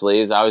for the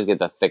sleeves? I always get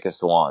the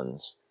thickest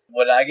ones.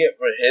 What I get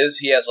for his,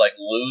 he has like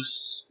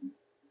loose,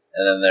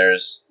 and then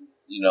there's,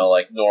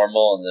 like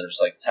normal, and then there's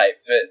like tight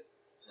fit.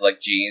 It's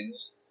like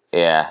jeans.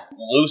 Yeah.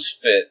 Loose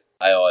fit,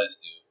 I always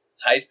do.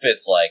 Tight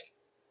fit's like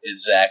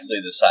exactly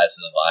the size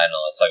of the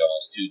vinyl. It's like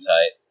almost too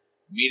tight.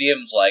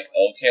 Medium's like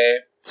okay.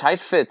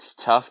 Tight fit's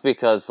tough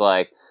because,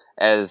 like,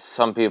 as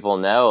some people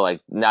know,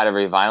 like, not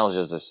every vinyl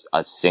is just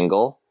a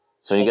single.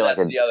 So you get like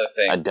the other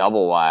thing. A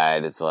double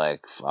wide. It's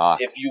like, fuck.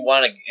 If you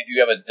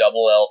have a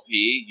double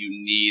LP, you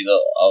need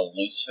a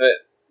loose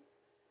fit.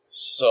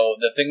 So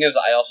the thing is,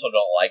 I also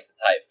don't like the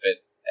tight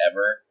fit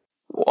ever.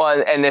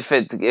 Well, and if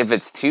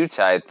it's too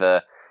tight,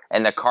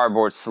 and the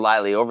cardboard's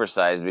slightly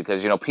oversized,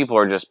 because, people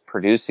are just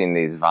producing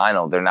these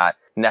vinyl. They're not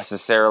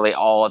necessarily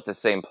all at the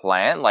same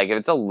plant. Like, if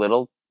it's a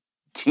little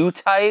too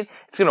tight,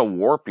 it's going to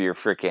warp your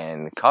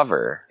freaking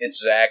cover.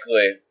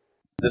 Exactly.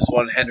 This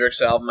one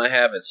Hendrix album I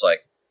have, it's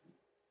like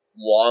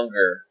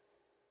longer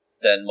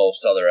than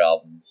most other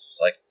albums.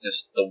 Like,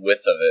 just the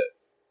width of it.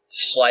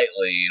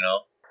 Slightly,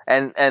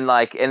 And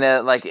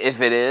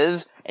if it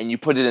is, and you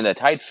put it in a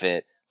tight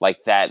fit,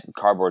 like, that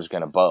cardboard's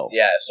going to bow.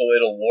 Yeah, so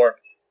it'll warp.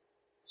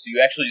 So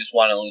you actually just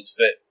want a loose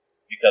fit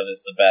because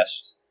it's the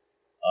best.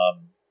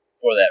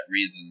 For that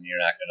reason, you're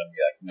not going to be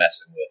like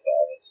messing with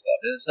all this stuff.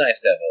 It's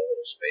nice to have a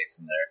little space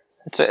in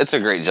there. It's a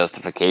great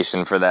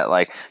justification for that.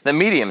 Like, the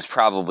medium's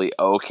probably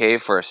okay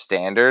for a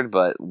standard,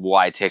 but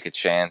why take a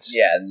chance?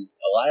 Yeah, and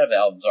a lot of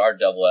albums are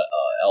double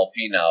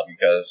LP now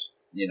because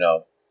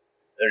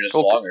they're just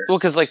longer. Well,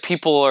 because like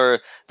people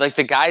are like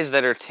the guys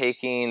that are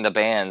taking the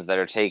bands that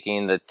are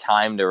taking the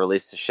time to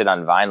release the shit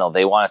on vinyl.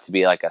 They want it to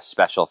be like a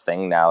special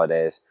thing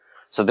nowadays.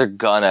 So they're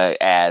gonna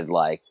add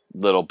like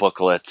little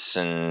booklets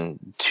and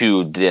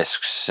 2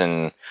 discs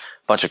and a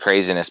bunch of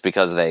craziness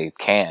because they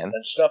can.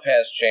 And stuff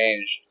has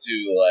changed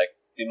too. Like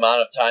the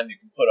amount of time you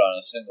can put on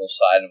a single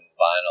side of a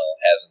vinyl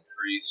has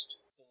increased.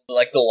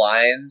 Like the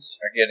lines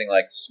are getting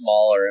like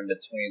smaller in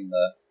between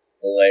the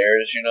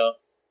layers,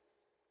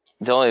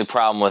 The only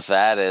problem with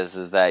that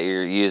is that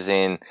you're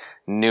using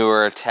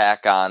newer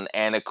tech on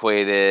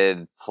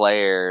antiquated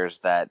players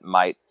that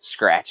might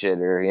scratch it,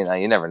 or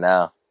you never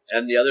know.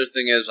 And the other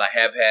thing is, I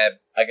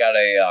got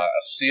a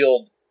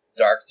sealed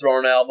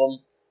Darkthrone album,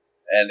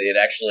 and it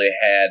actually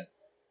had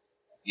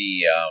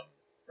the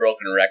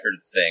broken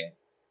record thing,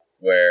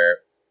 where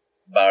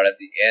about at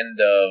the end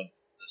of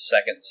the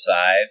second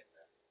side,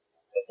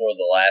 before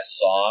the last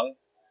song,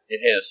 it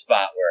hit a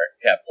spot where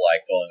it kept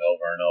like going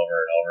over and over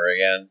and over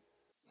again.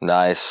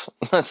 Nice.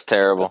 That's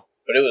terrible.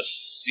 But it was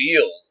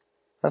sealed.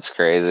 That's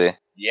crazy.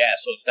 Yeah,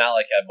 so it's not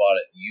like I bought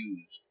it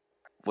used.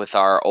 With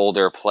our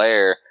older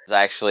player,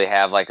 I actually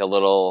have like a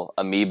little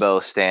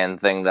amiibo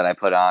stand thing that I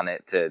put on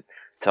it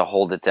to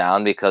hold it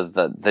down because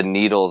the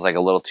needle is like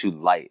a little too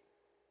light.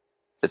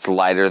 It's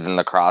lighter than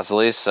the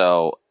Crossley,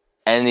 so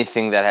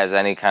anything that has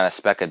any kind of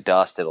speck of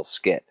dust, it'll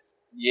skid.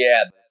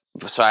 Yeah.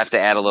 So I have to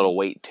add a little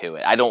weight to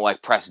it. I don't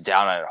like press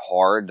down on it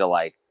hard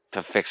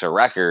to fix a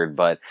record,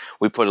 but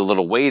we put a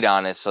little weight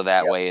on it so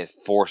that way it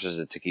forces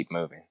it to keep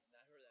moving.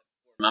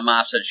 My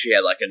mom said she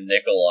had like a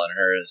nickel on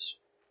hers.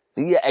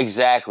 Yeah,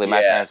 exactly.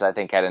 My parents, I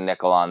think, had a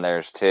nickel on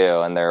theirs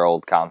too, in their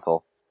old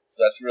console.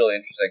 So that's really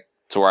interesting.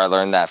 That's where I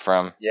learned that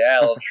from. Yeah,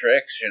 little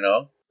tricks, you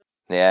know?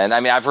 Yeah, and I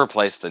mean, I've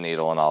replaced the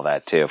needle and all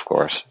that too, of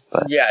course.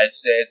 But. Yeah,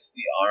 it's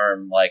the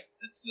arm, like,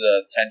 it's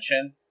the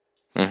tension.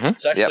 Mm-hmm.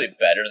 It's actually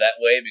better that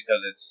way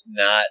because it's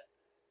not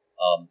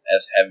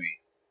as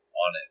heavy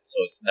on it.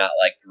 So it's not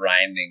like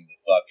grinding the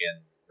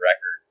fucking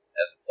record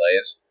as it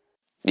plays.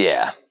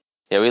 Yeah.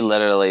 Yeah, we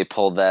literally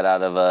pulled that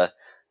out of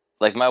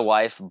like my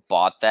wife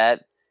bought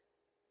that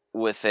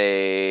with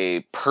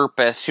a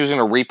purpose. She was going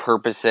to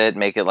repurpose it,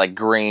 make it like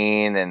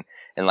green and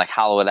like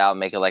hollow it out,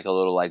 make it like a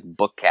little like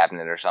book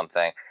cabinet or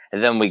something.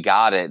 And then we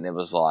got it and it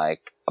was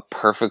like a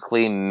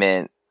perfectly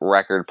mint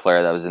record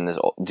player that was in this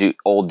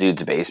old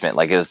dude's basement.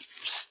 Like it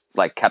was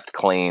like kept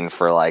clean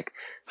for like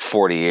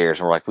 40 years.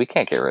 And we're like, we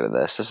can't get rid of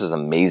this. This is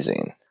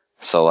amazing.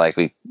 So like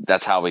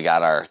that's how we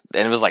got our,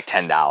 and it was like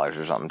 $10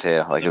 or something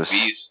too. Like it was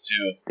beast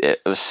too.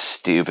 It was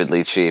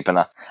stupidly cheap. And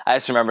I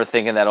just remember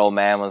thinking that old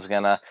man was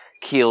going to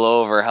keel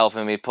over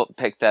helping me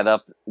pick that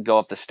up, go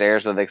up the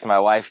stairs with it because my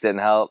wife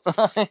didn't help.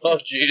 Oh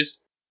jeez.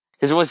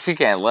 Because she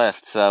can't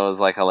lift, so it was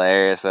like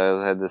hilarious.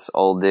 I had this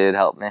old dude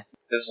help me.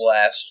 His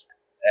last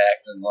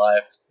act in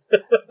life.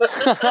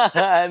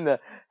 And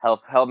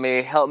help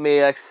me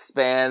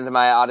expand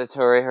my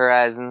auditory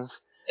horizons.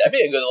 That'd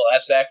be a good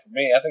last act for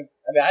me.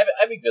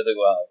 I'd be good to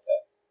go out like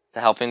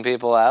that. Helping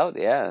people out,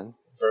 yeah.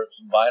 For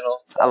some vinyl.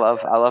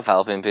 I love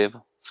helping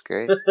people. It's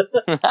great.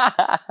 That's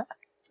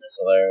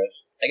hilarious.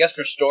 I guess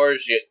for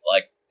storage,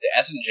 like the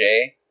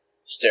S&J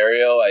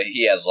stereo,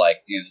 he has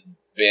like these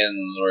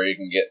bins where you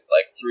can get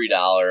like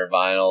 $3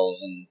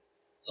 vinyls and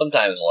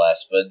sometimes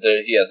less, but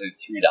he has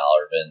these $3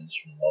 bins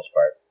for the most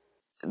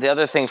part. The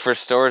other thing for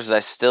storage is I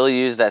still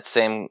use that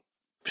same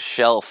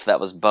shelf that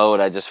was bowed.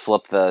 I just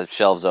flip the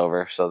shelves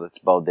over so it's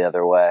bowed the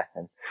other way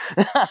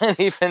and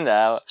evened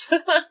out.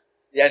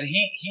 Yeah, and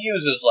he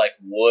uses like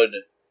wood.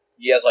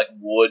 He has like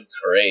wood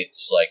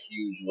crates, like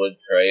huge wood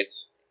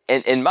crates.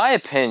 In my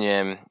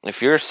opinion,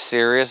 if you're a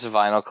serious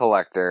vinyl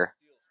collector,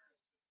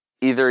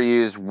 either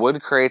use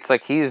wood crates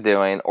like he's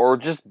doing, or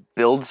just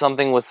build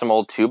something with some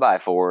old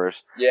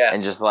 2x4s. Yeah.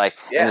 And just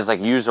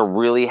use a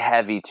really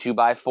heavy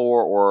 2x4,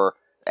 or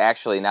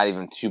actually not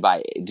even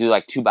 2x8. Do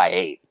like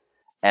 2x8,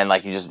 and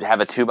like you just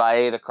have a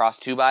 2x8 across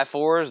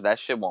 2x4s. That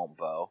shit won't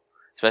bow,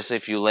 especially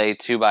if you lay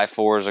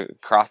 2x4s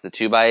across the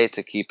 2x8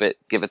 to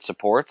give it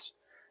supports.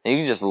 And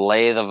you can just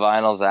lay the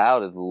vinyls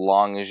out as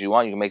long as you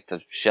want. You can make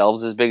the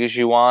shelves as big as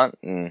you want,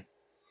 and it'd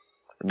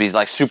be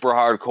like super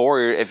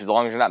hardcore. As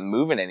long as you're not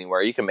moving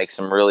anywhere, you can make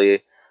some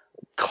really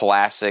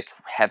classic,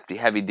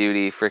 heavy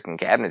duty freaking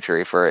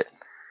cabinetry for it.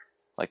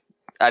 Like,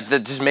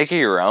 just make it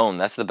your own.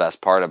 That's the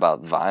best part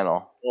about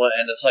vinyl. Well,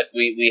 and it's like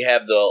we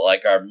have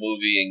our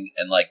moving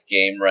and like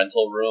game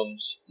rental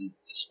rooms and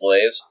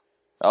displays.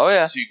 Oh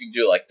yeah. So you can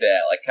do it like that,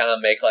 like kind of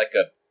make like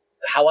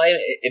how I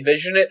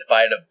envision it. If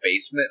I had a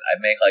basement,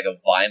 I'd make like a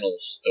vinyl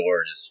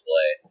store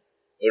display.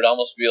 It would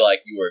almost be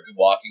like you were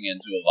walking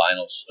into a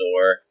vinyl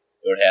store.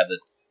 It would have the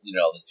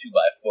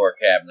 2x4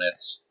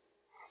 cabinets.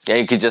 Yeah,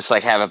 you could just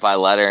like have it by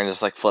letter and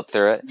just like flip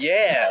through it.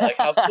 Yeah, like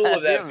how cool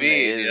would that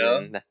be? You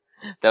know,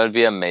 that would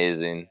be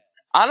amazing.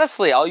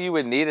 Honestly, all you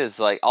would need is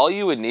like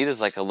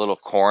a little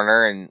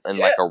corner and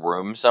like a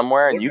room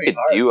somewhere, and you could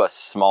do a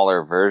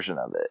smaller version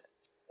of it.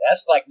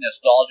 That's like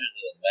nostalgia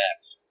to the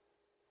max.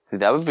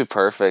 That would be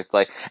perfect.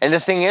 Like, and the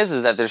thing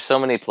is that there's so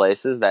many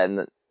places that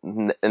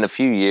in a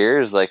few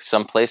years, like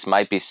some place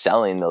might be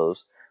selling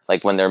those,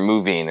 like when they're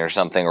moving or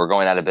something or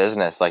going out of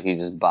business. Like you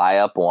just buy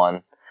up one.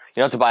 You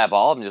don't have to buy up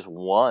all of them, just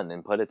one,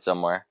 and put it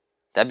somewhere.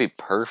 That'd be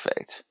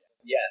perfect.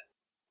 Yeah.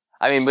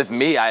 I mean, with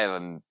me, I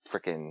have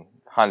freaking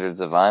hundreds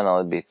of vinyl.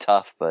 It'd be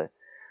tough, but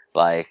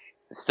like,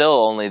 still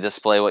only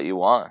display what you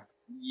want.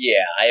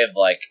 Yeah, I have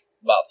like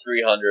about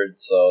 300,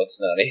 so it's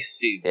not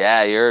easy.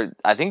 Yeah,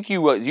 I think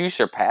you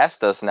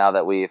surpassed us now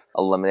that we've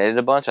eliminated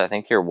a bunch. I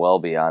think you're well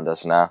beyond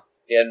us now.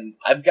 And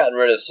I've gotten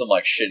rid of some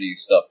like shitty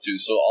stuff too.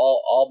 So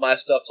all my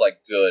stuff's like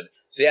good.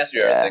 So you ask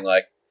me everything,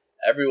 like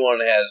everyone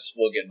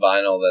will get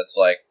vinyl that's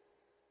like,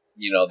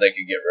 they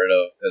could get rid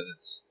of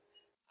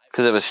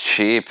because it was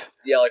cheap.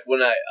 Yeah, like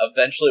when I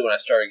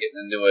started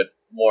getting into it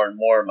more and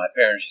more, my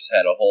parents just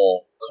had a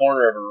whole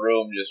corner of a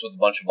room just with a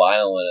bunch of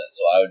vinyl in it.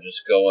 So I would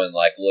just go and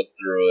like look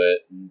through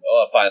it and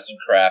find some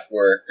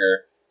Kraftwerk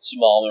or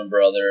some Allman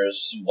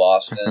Brothers, some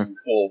Boston,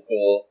 cool,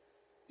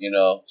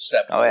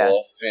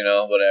 Steppenwolf,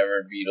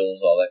 whatever,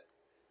 Beatles, all that.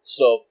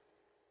 So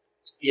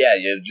yeah,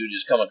 you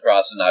just come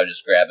across and I would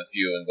just grab a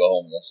few and go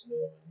home and listen to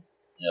them,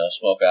 and,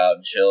 smoke out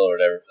and chill or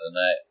whatever for the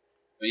night.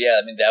 But yeah,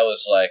 I mean that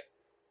was like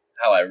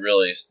how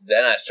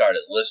then I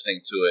started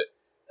listening to it.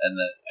 And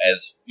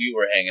as we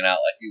were hanging out,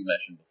 like you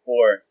mentioned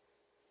before,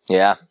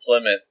 yeah, in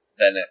Plymouth,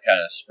 then it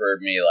kind of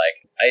spurred me.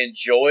 Like I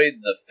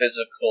enjoyed the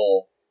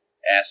physical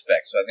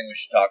aspect, so I think we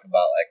should talk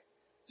about like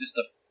just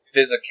the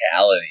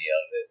physicality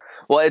of it.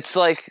 Well, it's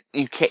like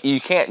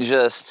you can't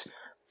just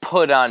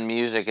put on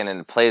music and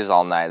it plays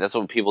all night. That's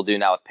what people do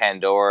now with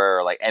Pandora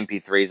or like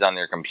MP3s on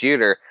their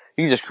computer.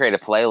 You can just create a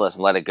playlist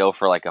and let it go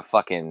for like a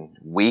fucking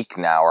week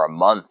now or a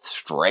month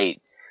straight.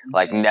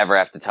 Like never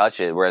have to touch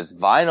it. Whereas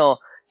vinyl,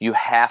 you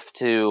have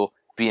to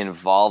be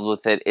involved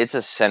with it. It's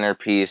a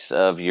centerpiece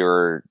of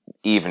your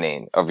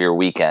evening, of your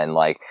weekend.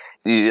 Like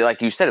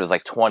you said, it was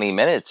like 20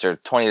 minutes or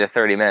 20 to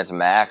 30 minutes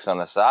max on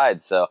the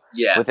side. So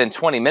yeah. Within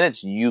 20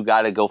 minutes, you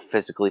got to go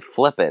physically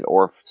flip it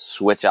or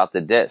switch out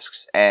the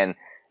discs. And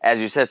as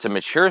you said, it's a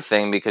mature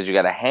thing because you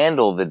got to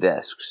handle the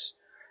discs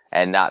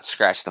and not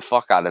scratch the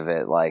fuck out of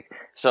it. Like,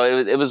 so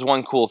it was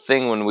one cool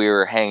thing when we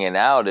were hanging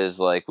out is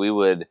like we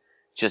would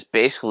just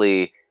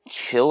basically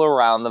chill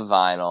around the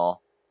vinyl,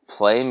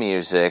 play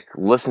music,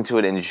 listen to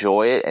it,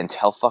 enjoy it, and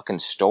tell fucking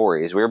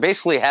stories. We were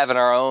basically having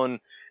our own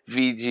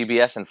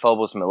VGBS and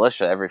Phobos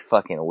Militia every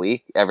fucking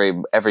week.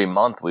 Every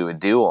month we would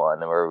do one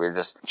where we were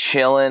just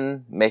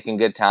chilling, making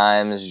good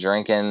times,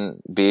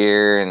 drinking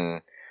beer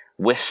and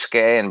whiskey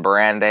and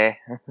brandy.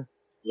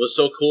 What's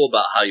so cool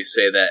about how you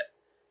say that,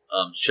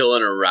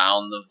 chilling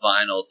around the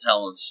vinyl,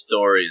 telling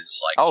stories,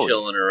 like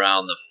chilling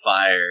around the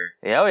fire.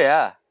 Oh,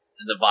 yeah.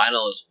 And the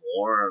vinyl is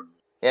warm.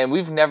 Yeah, and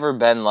we've never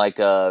been like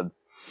a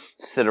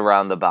sit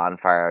around the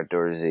bonfire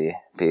outdoorsy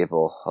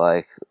people.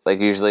 Like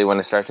usually when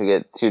it starts to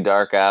get too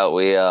dark out,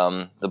 we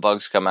the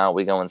bugs come out,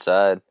 we go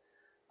inside.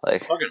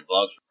 Like fucking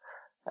bugs.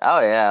 Oh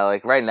yeah,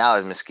 like right now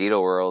is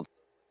mosquito world.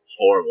 It's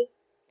horrible.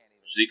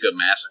 Zika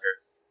massacre.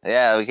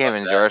 Yeah, we can't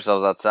even enjoy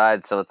ourselves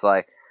outside, so it's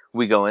like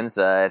we go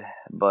inside.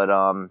 But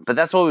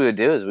that's what we would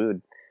do is we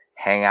would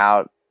hang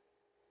out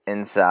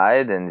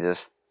inside and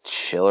just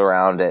chill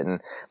around it.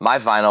 And my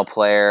vinyl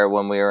player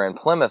when we were in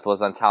Plymouth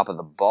was on top of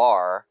the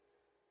bar.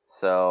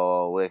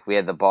 So we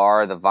had the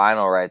bar, the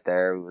vinyl right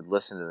there. We would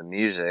listen to the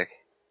music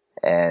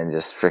and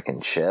just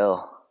freaking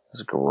chill. It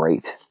was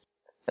great.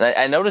 And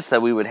I noticed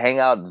that we would hang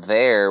out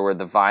there where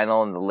the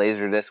vinyl and the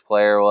Laserdisc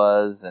player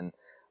was, and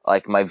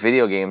like my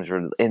video games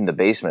were in the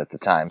basement at the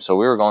time. So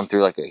we were going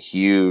through like a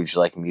huge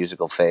like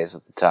musical phase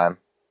at the time.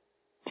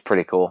 It's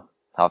pretty cool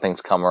how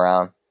things come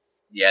around.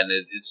 Yeah, and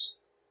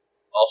it's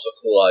also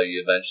cool how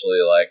you eventually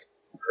like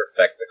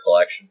perfect the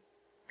collection.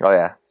 Oh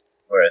yeah.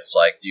 Where it's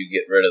like you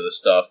get rid of the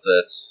stuff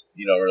that's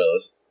you don't really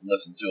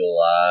listen to a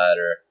lot,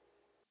 or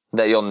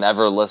that you'll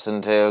never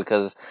listen to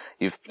because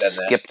you've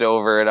skipped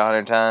over it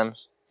 100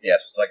 times. Yeah,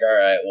 so it's like, all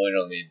right, well, we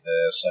don't need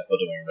this. Like, what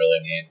do we really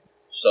need?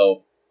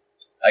 So,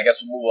 I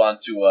guess we'll move on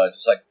to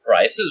just like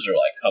prices are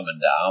like coming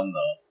down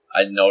though.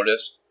 I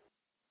noticed.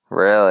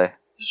 Really?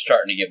 They're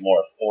starting to get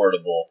more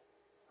affordable.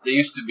 They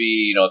used to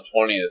be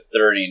 20 to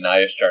 30. Now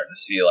you're starting to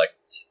see like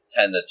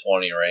 10 to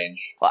 20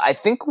 range. Well, I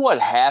think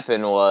what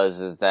happened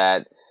is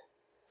that.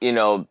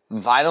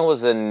 Vinyl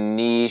was a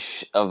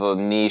niche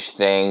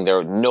thing.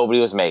 Nobody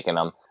was making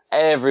them.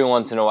 Every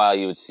once in a while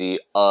you would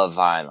see a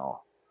vinyl.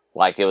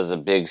 Like it was a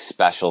big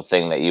special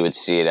thing that you would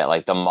see it at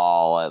like the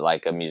mall at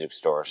like a music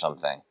store or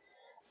something.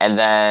 And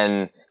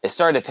then it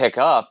started to pick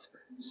up.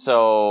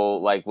 So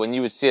like when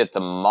you would see it at the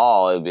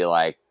mall, it would be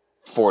like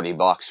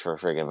 $40 for a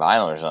freaking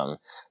vinyl or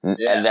something.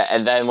 Yeah.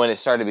 And then when it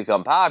started to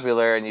become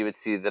popular and you would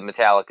see the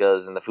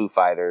Metallicas and the Foo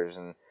Fighters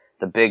and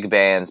the big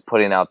bands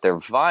putting out their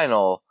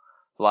vinyl,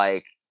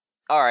 like,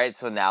 all right,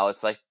 so now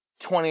it's like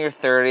 20 or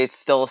 30. It's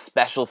still a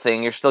special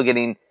thing. You're still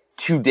getting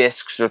 2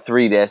 discs or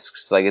 3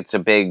 discs. Like, it's a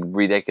big,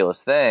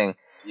 ridiculous thing.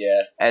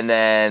 Yeah. And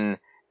then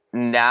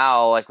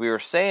now, like we were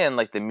saying,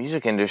 like the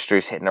music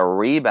industry's hitting a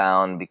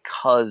rebound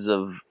because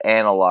of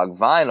analog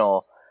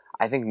vinyl.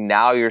 I think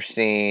now you're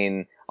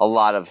seeing a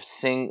lot of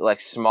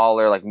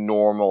smaller, like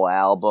normal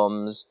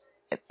albums,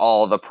 and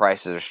all the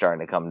prices are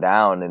starting to come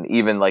down. And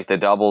even like the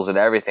doubles and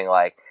everything,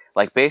 like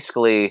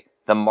basically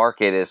the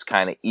market is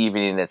kind of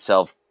evening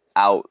itself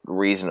out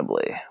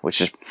reasonably,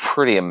 which is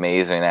pretty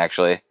amazing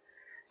actually.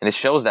 And it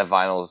shows that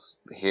vinyl's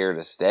here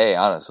to stay,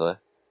 honestly.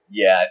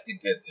 Yeah, I think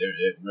it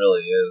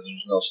really is.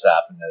 There's no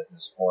stopping it at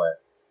this point.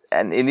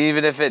 And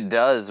even if it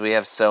does, we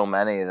have so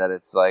many that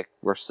it's like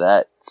we're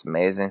set. It's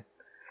amazing.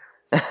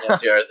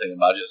 That's the other thing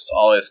about just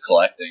always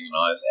collecting and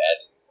always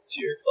adding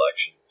to your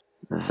collection.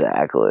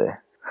 Exactly.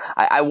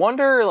 I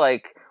wonder,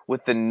 like,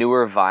 with the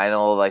newer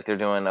vinyl, like they're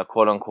doing a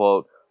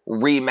quote-unquote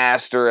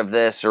remaster of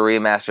this or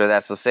remaster of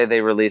that. So say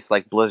they release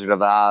like Blizzard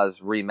of Oz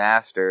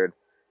remastered.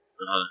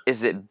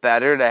 Is it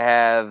better to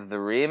have the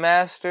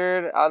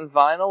remastered on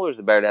vinyl, or is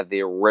it better to have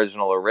the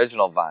original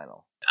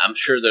vinyl? I'm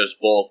sure there's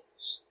both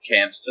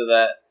camps to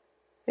that.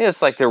 Yeah,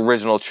 it's like the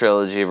original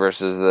trilogy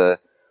versus the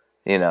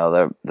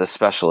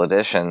special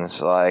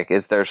editions. Like,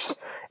 is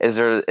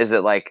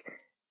it like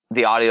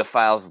the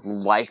audiophiles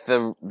like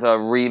the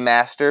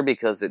remaster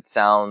because it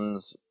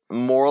sounds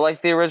more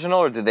like the original,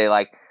 or do they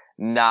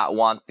not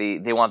want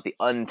they want the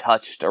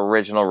untouched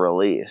original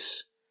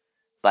release?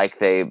 Like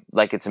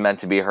it's meant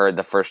to be heard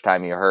the first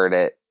time you heard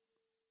it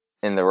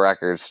in the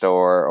record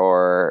store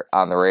or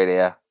on the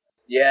radio.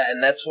 Yeah,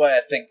 and that's why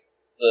I think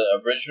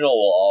the original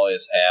will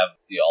always have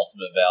the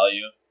ultimate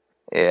value.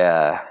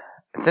 Yeah.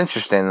 It's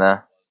interesting, though.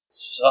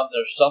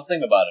 There's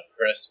something about a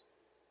crisp,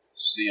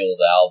 sealed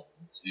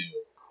album, too.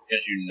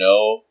 Because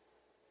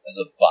as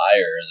a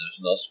buyer, there's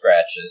no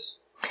scratches.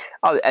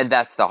 Oh, and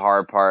that's the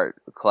hard part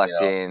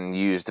collecting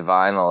used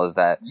vinyl is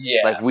that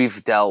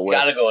we've dealt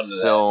with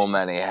so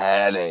many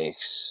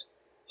headaches.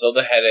 So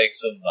the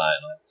headaches of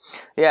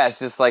vinyl. Yeah, it's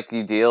just like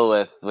you deal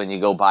with when you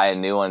go buy a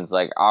new one. It's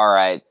like, all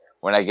right,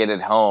 when I get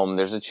it home,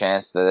 there's a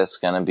chance that it's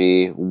gonna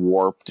be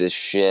warped as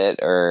shit,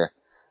 or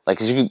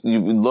cause you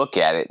look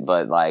at it,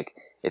 but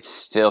it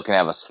still can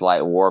have a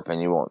slight warp,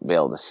 and you won't be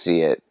able to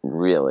see it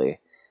really,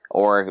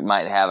 or it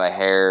might have a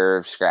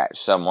hair scratch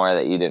somewhere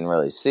that you didn't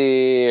really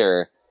see,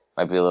 or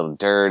might be a little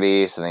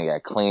dirty, so then you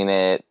gotta clean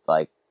it,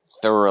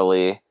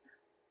 thoroughly.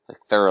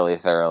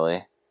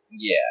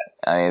 Yeah.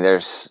 I mean,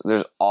 there's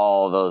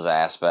all those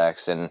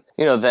aspects, and,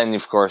 then,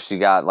 of course, you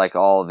got,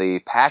 all the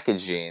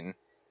packaging.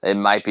 It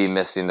might be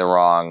missing the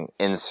wrong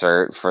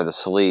insert for the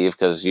sleeve,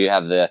 because you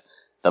have the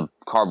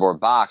cardboard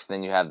box,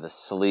 then you have the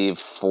sleeve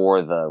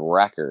for the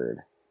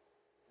record.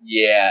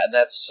 Yeah, and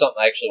that's something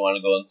I actually want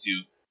to go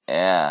into.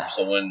 Yeah.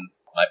 So when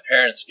my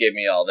parents gave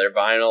me all their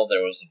vinyl,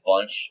 there was a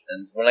bunch,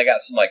 and when I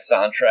got some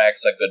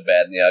soundtracks, Good,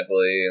 Bad, and the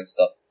Ugly and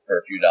stuff for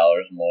a few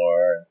dollars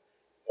more,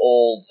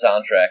 old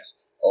soundtracks,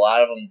 a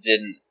lot of them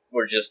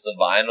were just the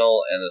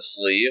vinyl and the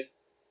sleeve,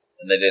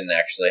 and they didn't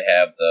actually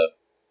have the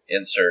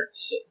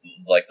inserts,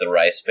 like the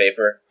rice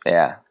paper.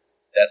 Yeah.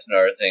 That's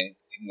another thing.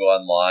 You can go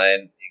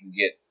online, you can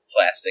get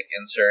plastic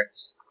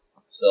inserts,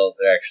 so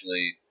they're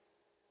actually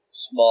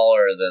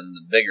smaller than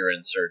the bigger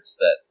inserts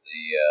that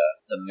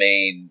the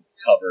main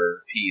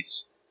cover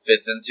piece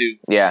fits into.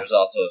 Yeah. There's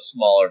also a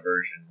smaller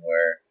version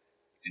where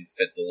you can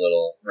fit the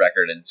little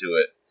record into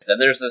it. Then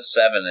there's the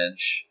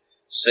 7-inch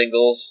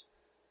singles.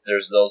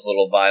 There's those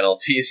little vinyl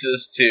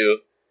pieces too.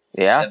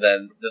 Yeah. And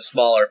then the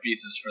smaller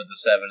pieces for the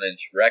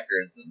 7-inch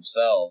records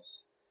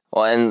themselves.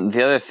 Well, and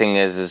the other thing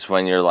is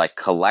when you're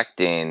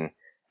collecting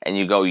and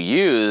you go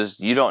used,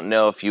 you don't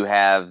know if you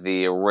have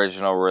the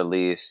original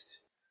released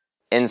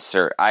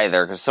insert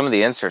either, because some of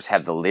the inserts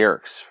have the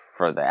lyrics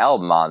for the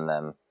album on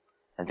them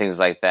and things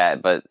like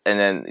that. And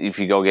then if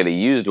you go get a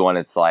used one,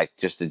 it's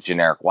just a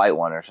generic white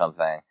one or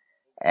something,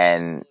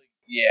 and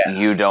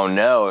you don't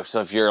know.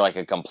 So if you're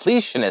a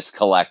completionist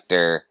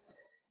collector,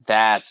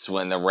 that's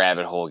when the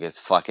rabbit hole gets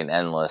fucking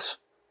endless.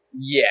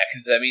 Yeah,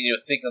 because you're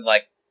thinking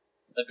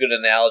a good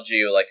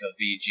analogy, or a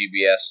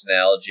VGBS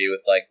analogy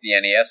with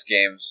the NES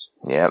games.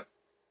 Yep.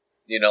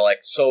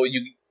 So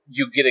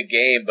you get a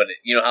game, but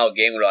you know how a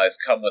game would always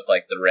come with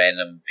the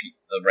random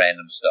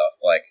stuff,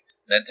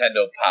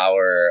 Nintendo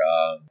Power,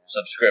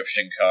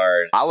 subscription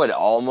card. I would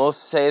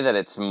almost say that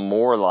it's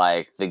more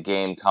like the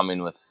game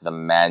coming with the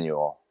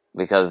manual,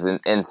 because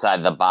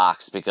inside the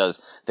box,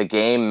 because the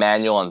game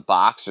manual and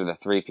box are the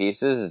three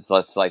pieces. It's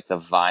just the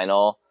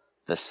vinyl,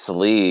 the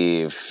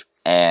sleeve,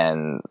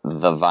 and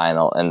the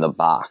vinyl in the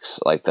box,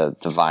 the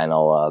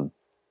vinyl,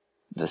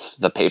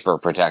 the paper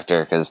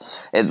protector,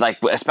 because it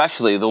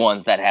especially the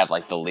ones that have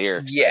the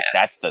lyrics. Yeah,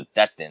 that's the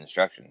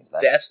instructions.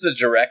 That's the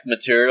direct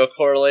material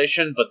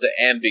correlation, but the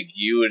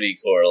ambiguity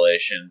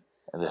correlation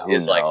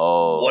is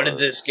what did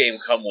this game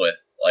come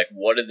with? What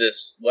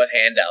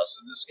handouts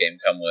did this game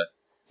come with?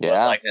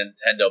 Yeah, what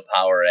Nintendo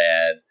Power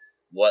ad?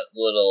 What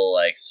little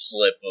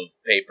slip of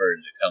paper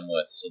did it come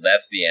with? So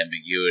that's the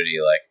ambiguity.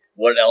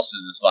 What else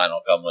did this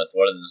vinyl come with?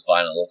 What did this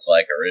vinyl look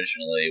like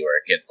originally? Where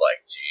it gets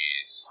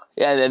geez.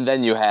 Yeah, and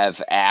then you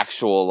have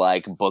actual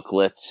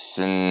booklets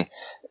and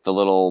the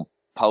little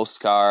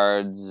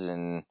postcards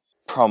and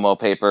promo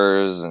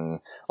papers, and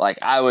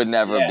I would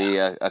never be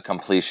a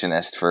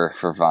completionist for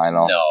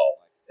vinyl. No,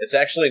 it's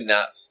actually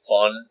not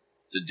fun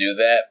to do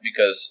that,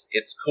 because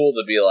it's cool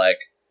to be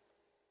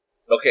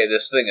okay,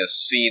 this thing has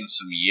seen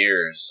some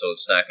years, so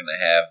it's not going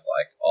to have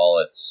all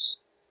its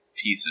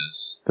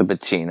pieces. The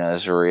patina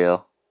is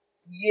real.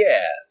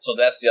 Yeah, so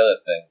that's the other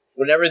thing.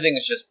 When everything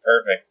is just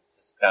perfect, it's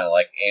just kind of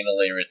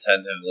anally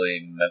retentively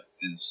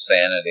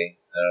insanity.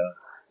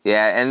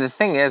 Yeah, and the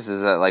thing is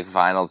that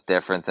vinyl's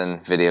different than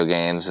video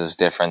games, is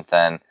different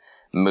than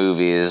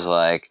movies.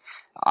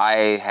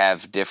 I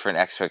have different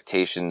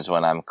expectations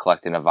when I'm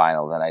collecting a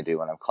vinyl than I do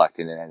when I'm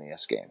collecting an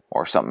NES game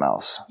or something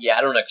else. Yeah,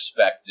 I don't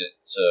expect it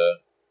to.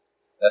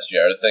 That's the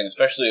other thing,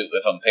 especially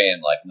if I'm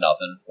paying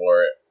nothing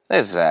for it.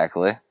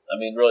 Exactly.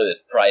 Really, the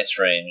price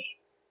range.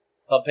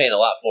 If I'm paying a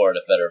lot for it,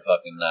 it better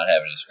fucking not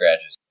have any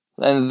scratches.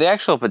 And the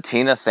actual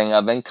patina thing,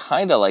 I've been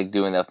kind of like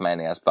doing that with my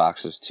NES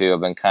boxes too.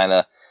 I've been kind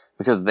of,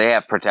 because they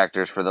have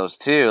protectors for those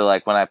too.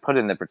 Like when I put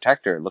in the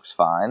protector, it looks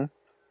fine.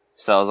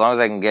 So as long as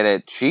I can get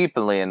it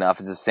cheaply enough,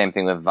 it's the same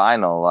thing with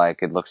vinyl.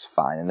 Like it looks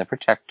fine in the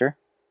protector.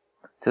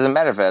 Doesn't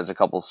matter if it has a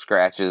couple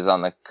scratches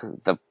on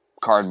the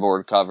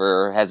cardboard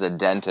cover or has a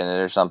dent in it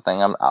or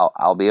something.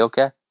 I'll be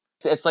okay.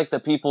 It's like the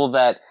people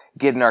that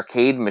get an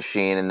arcade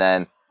machine and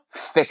then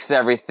fix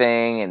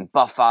everything and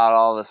buff out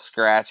all the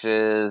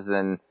scratches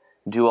and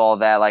do all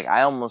that. Like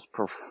I almost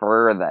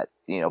prefer that,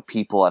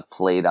 people have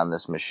played on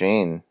this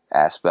machine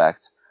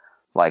aspect.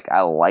 Like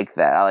I like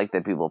that. I like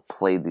that people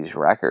played these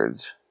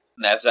records.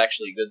 And that's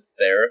actually good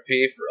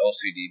therapy for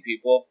OCD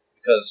people,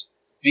 because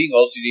being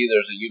OCD,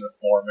 there's a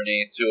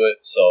uniformity to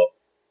it. So,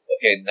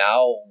 okay,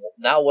 now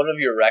one of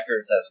your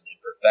records has an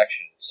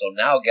imperfection. So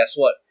now, guess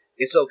what?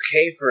 It's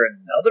okay for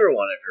another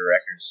one of your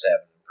records to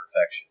have an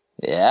imperfection.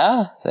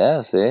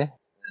 Yeah, see?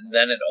 And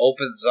then it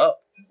opens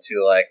up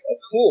into like, oh,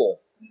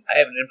 cool, I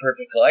have an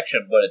imperfect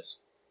collection, but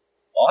it's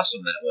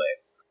awesome that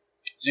way.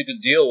 So you can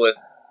deal with,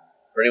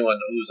 for anyone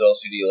who's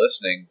OCD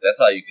listening, that's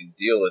how you can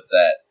deal with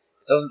that.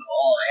 It doesn't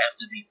all have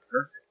to be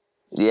perfect.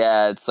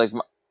 Yeah, it's like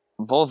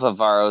both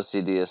of our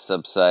OCD has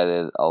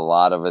subsided a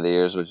lot over the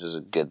years, which is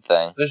a good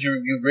thing. Because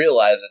you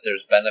realize that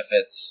there's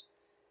benefits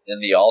in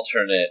the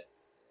alternate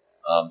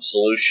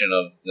solution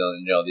of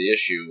the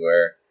issue,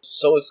 where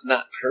so it's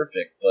not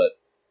perfect, but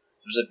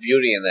there's a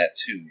beauty in that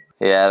too.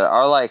 Yeah,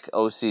 our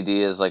OCD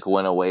is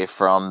went away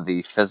from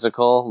the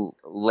physical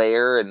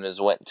layer and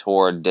went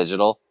toward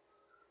digital.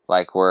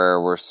 Like where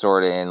we're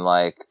sorting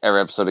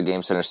every episode of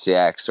Game Center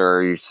CX,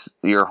 or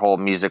your whole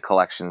music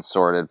collection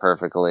sorted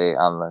perfectly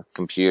on the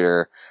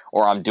computer,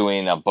 or I'm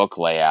doing a book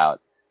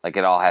layout. Like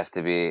it all has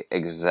to be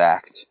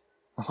exact,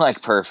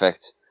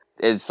 perfect.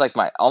 It's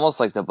almost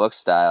like the book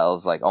style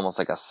is almost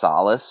like a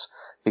solace,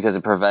 because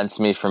it prevents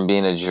me from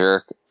being a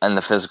jerk in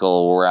the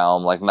physical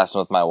realm,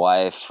 messing with my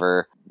wife,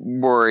 or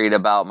worried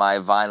about my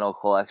vinyl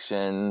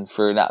collection,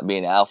 for not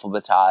being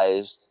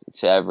alphabetized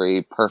to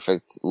every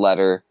perfect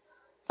letter.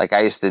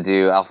 I used to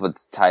do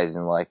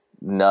alphabetizing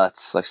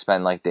nuts,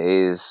 spend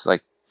days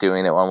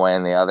doing it one way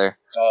and the other.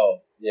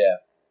 Oh, yeah.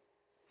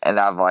 And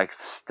I've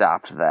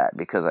stopped that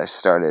because I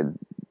started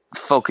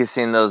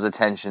focusing those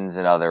attentions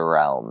in other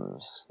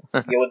realms.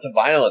 Yeah, with the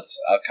vinyl,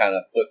 I'll kind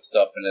of put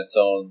stuff in its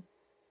own.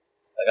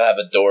 I have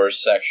a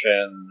Doors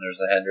section,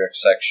 there's a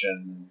Hendrix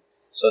section,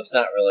 so it's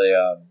not really,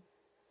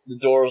 the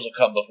Doors will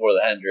come before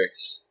the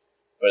Hendrix,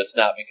 but it's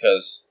not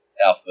because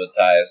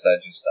alphabetized,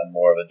 I'm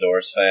more of a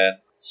Doors fan.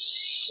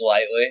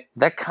 Slightly.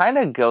 That kind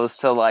of goes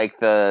to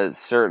the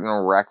certain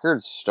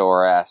record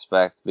store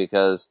aspect,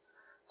 because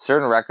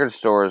certain record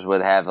stores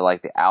would have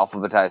the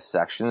alphabetized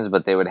sections,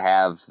 but they would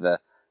have the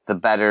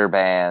better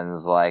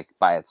bands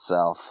by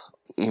itself,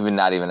 even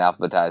not even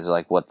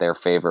alphabetized, what their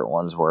favorite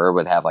ones were,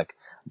 would have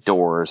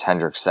Doors,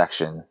 Hendrix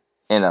section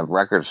in a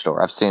record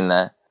store. I've seen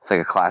that. It's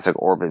a classic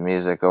Orbit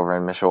Music over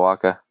in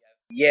Mishawaka.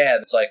 Yeah,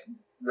 it's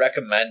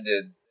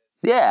recommended.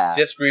 Yeah.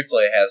 Disc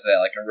Replay has that,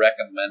 a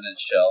recommended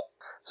shelf.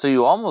 So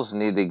you almost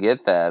need to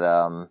get that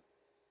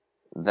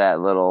that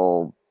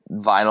little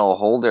vinyl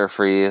holder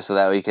for you, so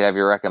that way you could have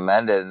your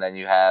recommended, and then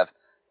you have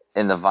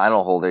in the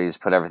vinyl holder you just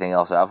put everything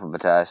else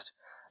alphabetized.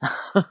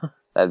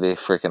 That'd be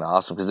freaking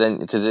awesome,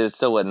 because it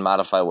still wouldn't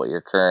modify what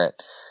your current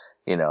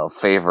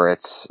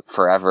favorites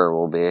forever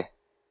will be,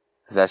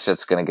 because that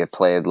shit's gonna get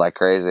played like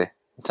crazy.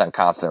 It's on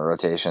constant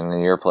rotation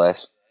in your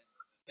place.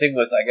 Thing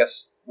with, I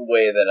guess, the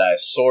way that I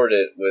sort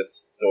it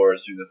with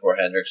Doors before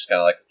Hendrix,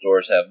 kind of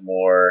Doors have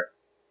more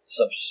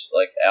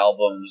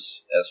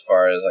albums, as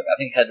far as I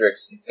think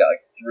Hendrix, he's got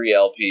 3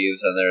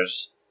 LPs, and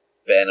there's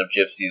Band of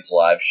Gypsys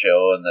live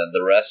show, and then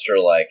the rest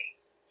are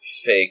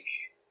fake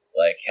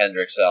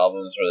Hendrix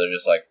albums, where they're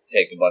just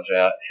take a bunch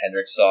of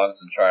Hendrix songs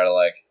and try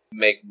to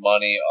make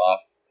money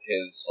off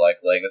his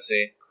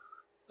legacy.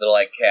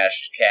 They're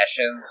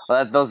cash-ins.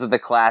 Well, those are the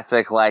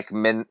classic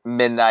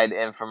midnight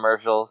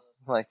infomercials.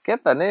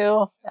 Get the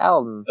new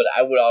album. But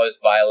I would always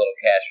buy a little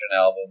cash-in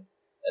album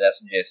at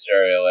SMJ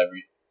Stereo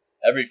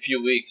every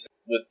few weeks.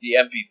 With the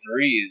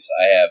MP3s,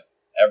 I have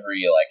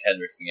every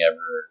Hendrix thing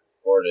ever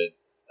recorded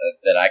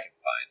that I can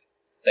find.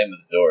 Same with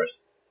the Doors.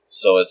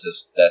 So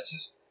that's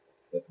just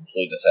the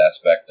completeness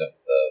aspect of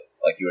the,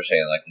 like you were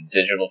saying, the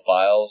digital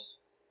files.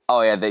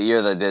 Oh yeah, that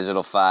you're the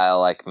digital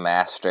file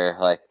master.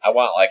 I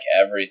want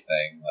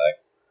everything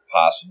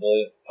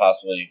possibly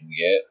you can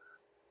get,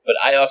 but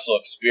I also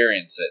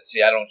experience it.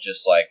 See, I don't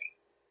just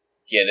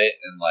get it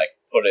and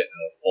put it in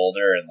a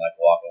folder and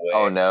walk away.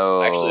 Oh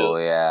no!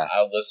 Actually, yeah.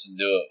 I'll listen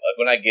to it.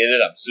 When I get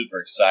it, I'm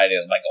super excited.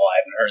 I'm oh, I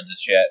haven't heard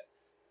this yet,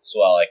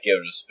 so I'll give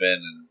it a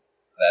spin, and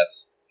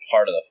that's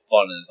part of the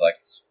fun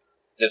is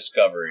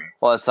discovery.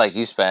 Well, it's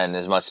you spend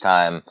as much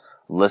time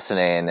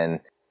listening and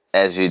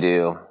as you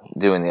do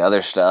doing the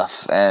other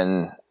stuff,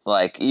 and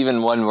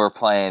even when we're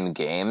playing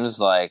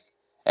games,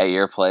 at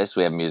your place,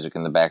 we have music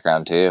in the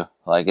background too.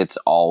 It's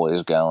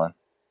always going.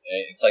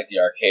 It's like the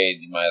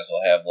arcade. You might as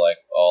well have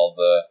all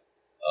the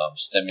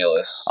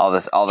stimulus. All the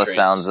treats.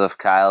 sounds of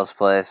Kyle's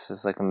place.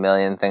 There's like a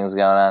million things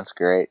going on. It's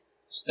great.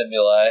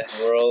 Stimuli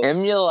world.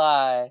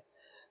 Stimuli.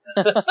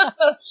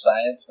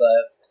 Science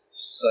class.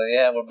 So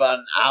yeah, we're about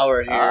an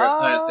hour here. I'm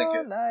trying to think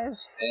of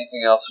nice.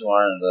 anything else we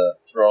wanted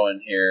to throw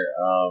in here.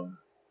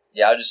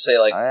 Yeah, I would just say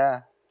like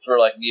for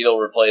like needle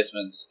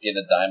replacements, get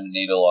a diamond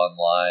needle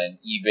online.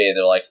 eBay,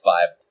 they're like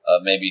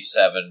 $5, maybe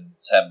 $7, $10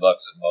 at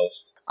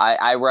most.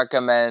 I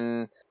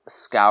recommend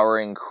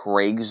scouring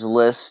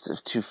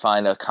Craigslist to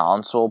find a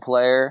console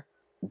player,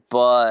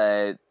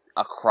 but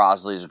a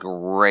Crosley's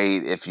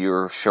great if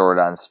you're short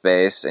on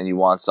space and you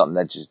want something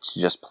that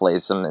just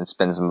plays some and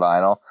spins some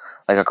vinyl.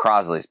 Like a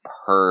Crosley's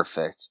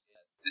perfect.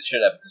 It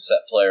should have a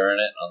cassette player in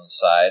it on the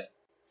side.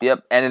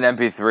 Yep, and an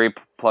MP3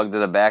 plugged to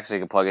the back so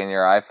you can plug in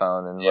your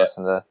iPhone and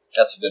listen to.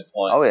 That's a good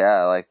point. Oh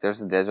yeah, like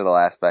there's a digital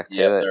aspect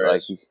to it. There like,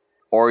 is.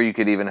 Or you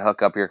could even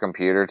hook up your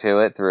computer to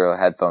it through a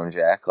headphone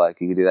jack. Like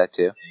you could do that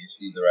too. Yeah, you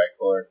just need the right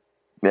cord.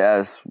 Yeah,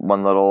 it's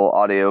one little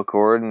audio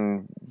cord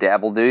and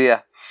dabble do ya.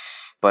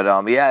 But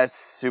yeah, it's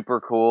super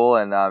cool,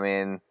 and I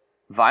mean,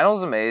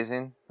 vinyl's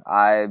amazing.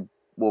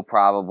 It'll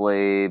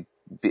probably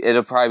be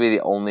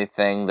the only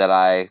thing that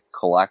I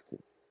collect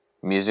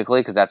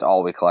musically, because that's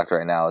all we collect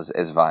right now is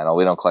vinyl.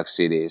 We don't collect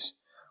CDs.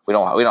 We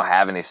don't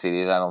have any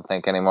CDs, I don't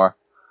think, anymore.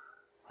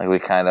 Like we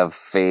kind of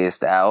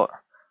phased out.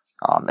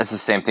 It's the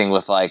same thing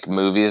with like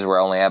movies where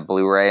I only have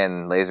Blu-ray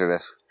and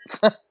Laserdisc.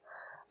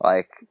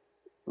 Like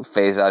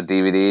phase out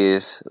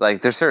DVDs.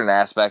 Like there's certain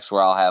aspects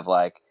where I'll have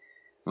like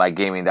my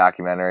gaming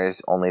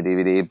documentaries only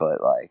DVD,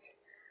 but like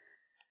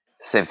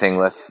same thing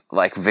with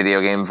like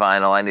video game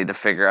vinyl. I need to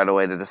figure out a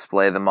way to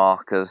display them all,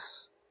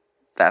 because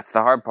that's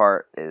the hard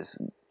part, is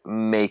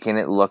making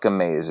it look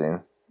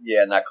amazing.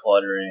 Yeah, not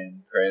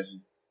cluttering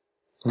crazy.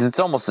 It's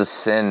almost a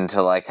sin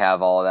to like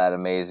have all that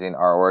amazing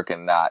artwork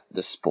and not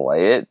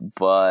display it,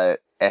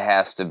 but it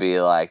has to be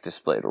like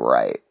displayed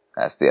right.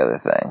 That's the other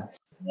thing.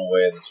 In a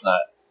way that's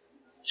not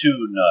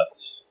too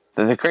nuts.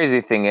 The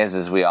crazy thing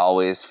is we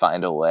always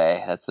find a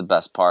way. That's the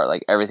best part.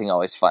 Like everything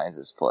always finds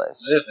its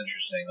place. It is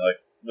interesting. Like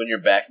when you're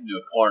backed into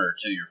a corner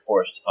too, you're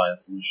forced to find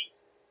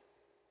solutions.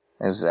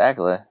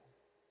 Exactly.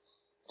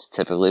 It's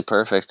typically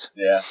perfect.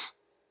 Yeah.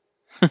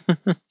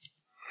 Well,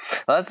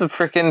 that's a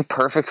freaking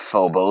perfect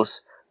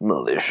Phobos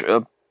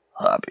Militia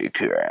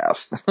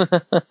Hobbycast.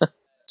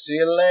 See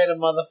you later,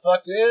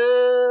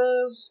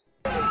 motherfuckers.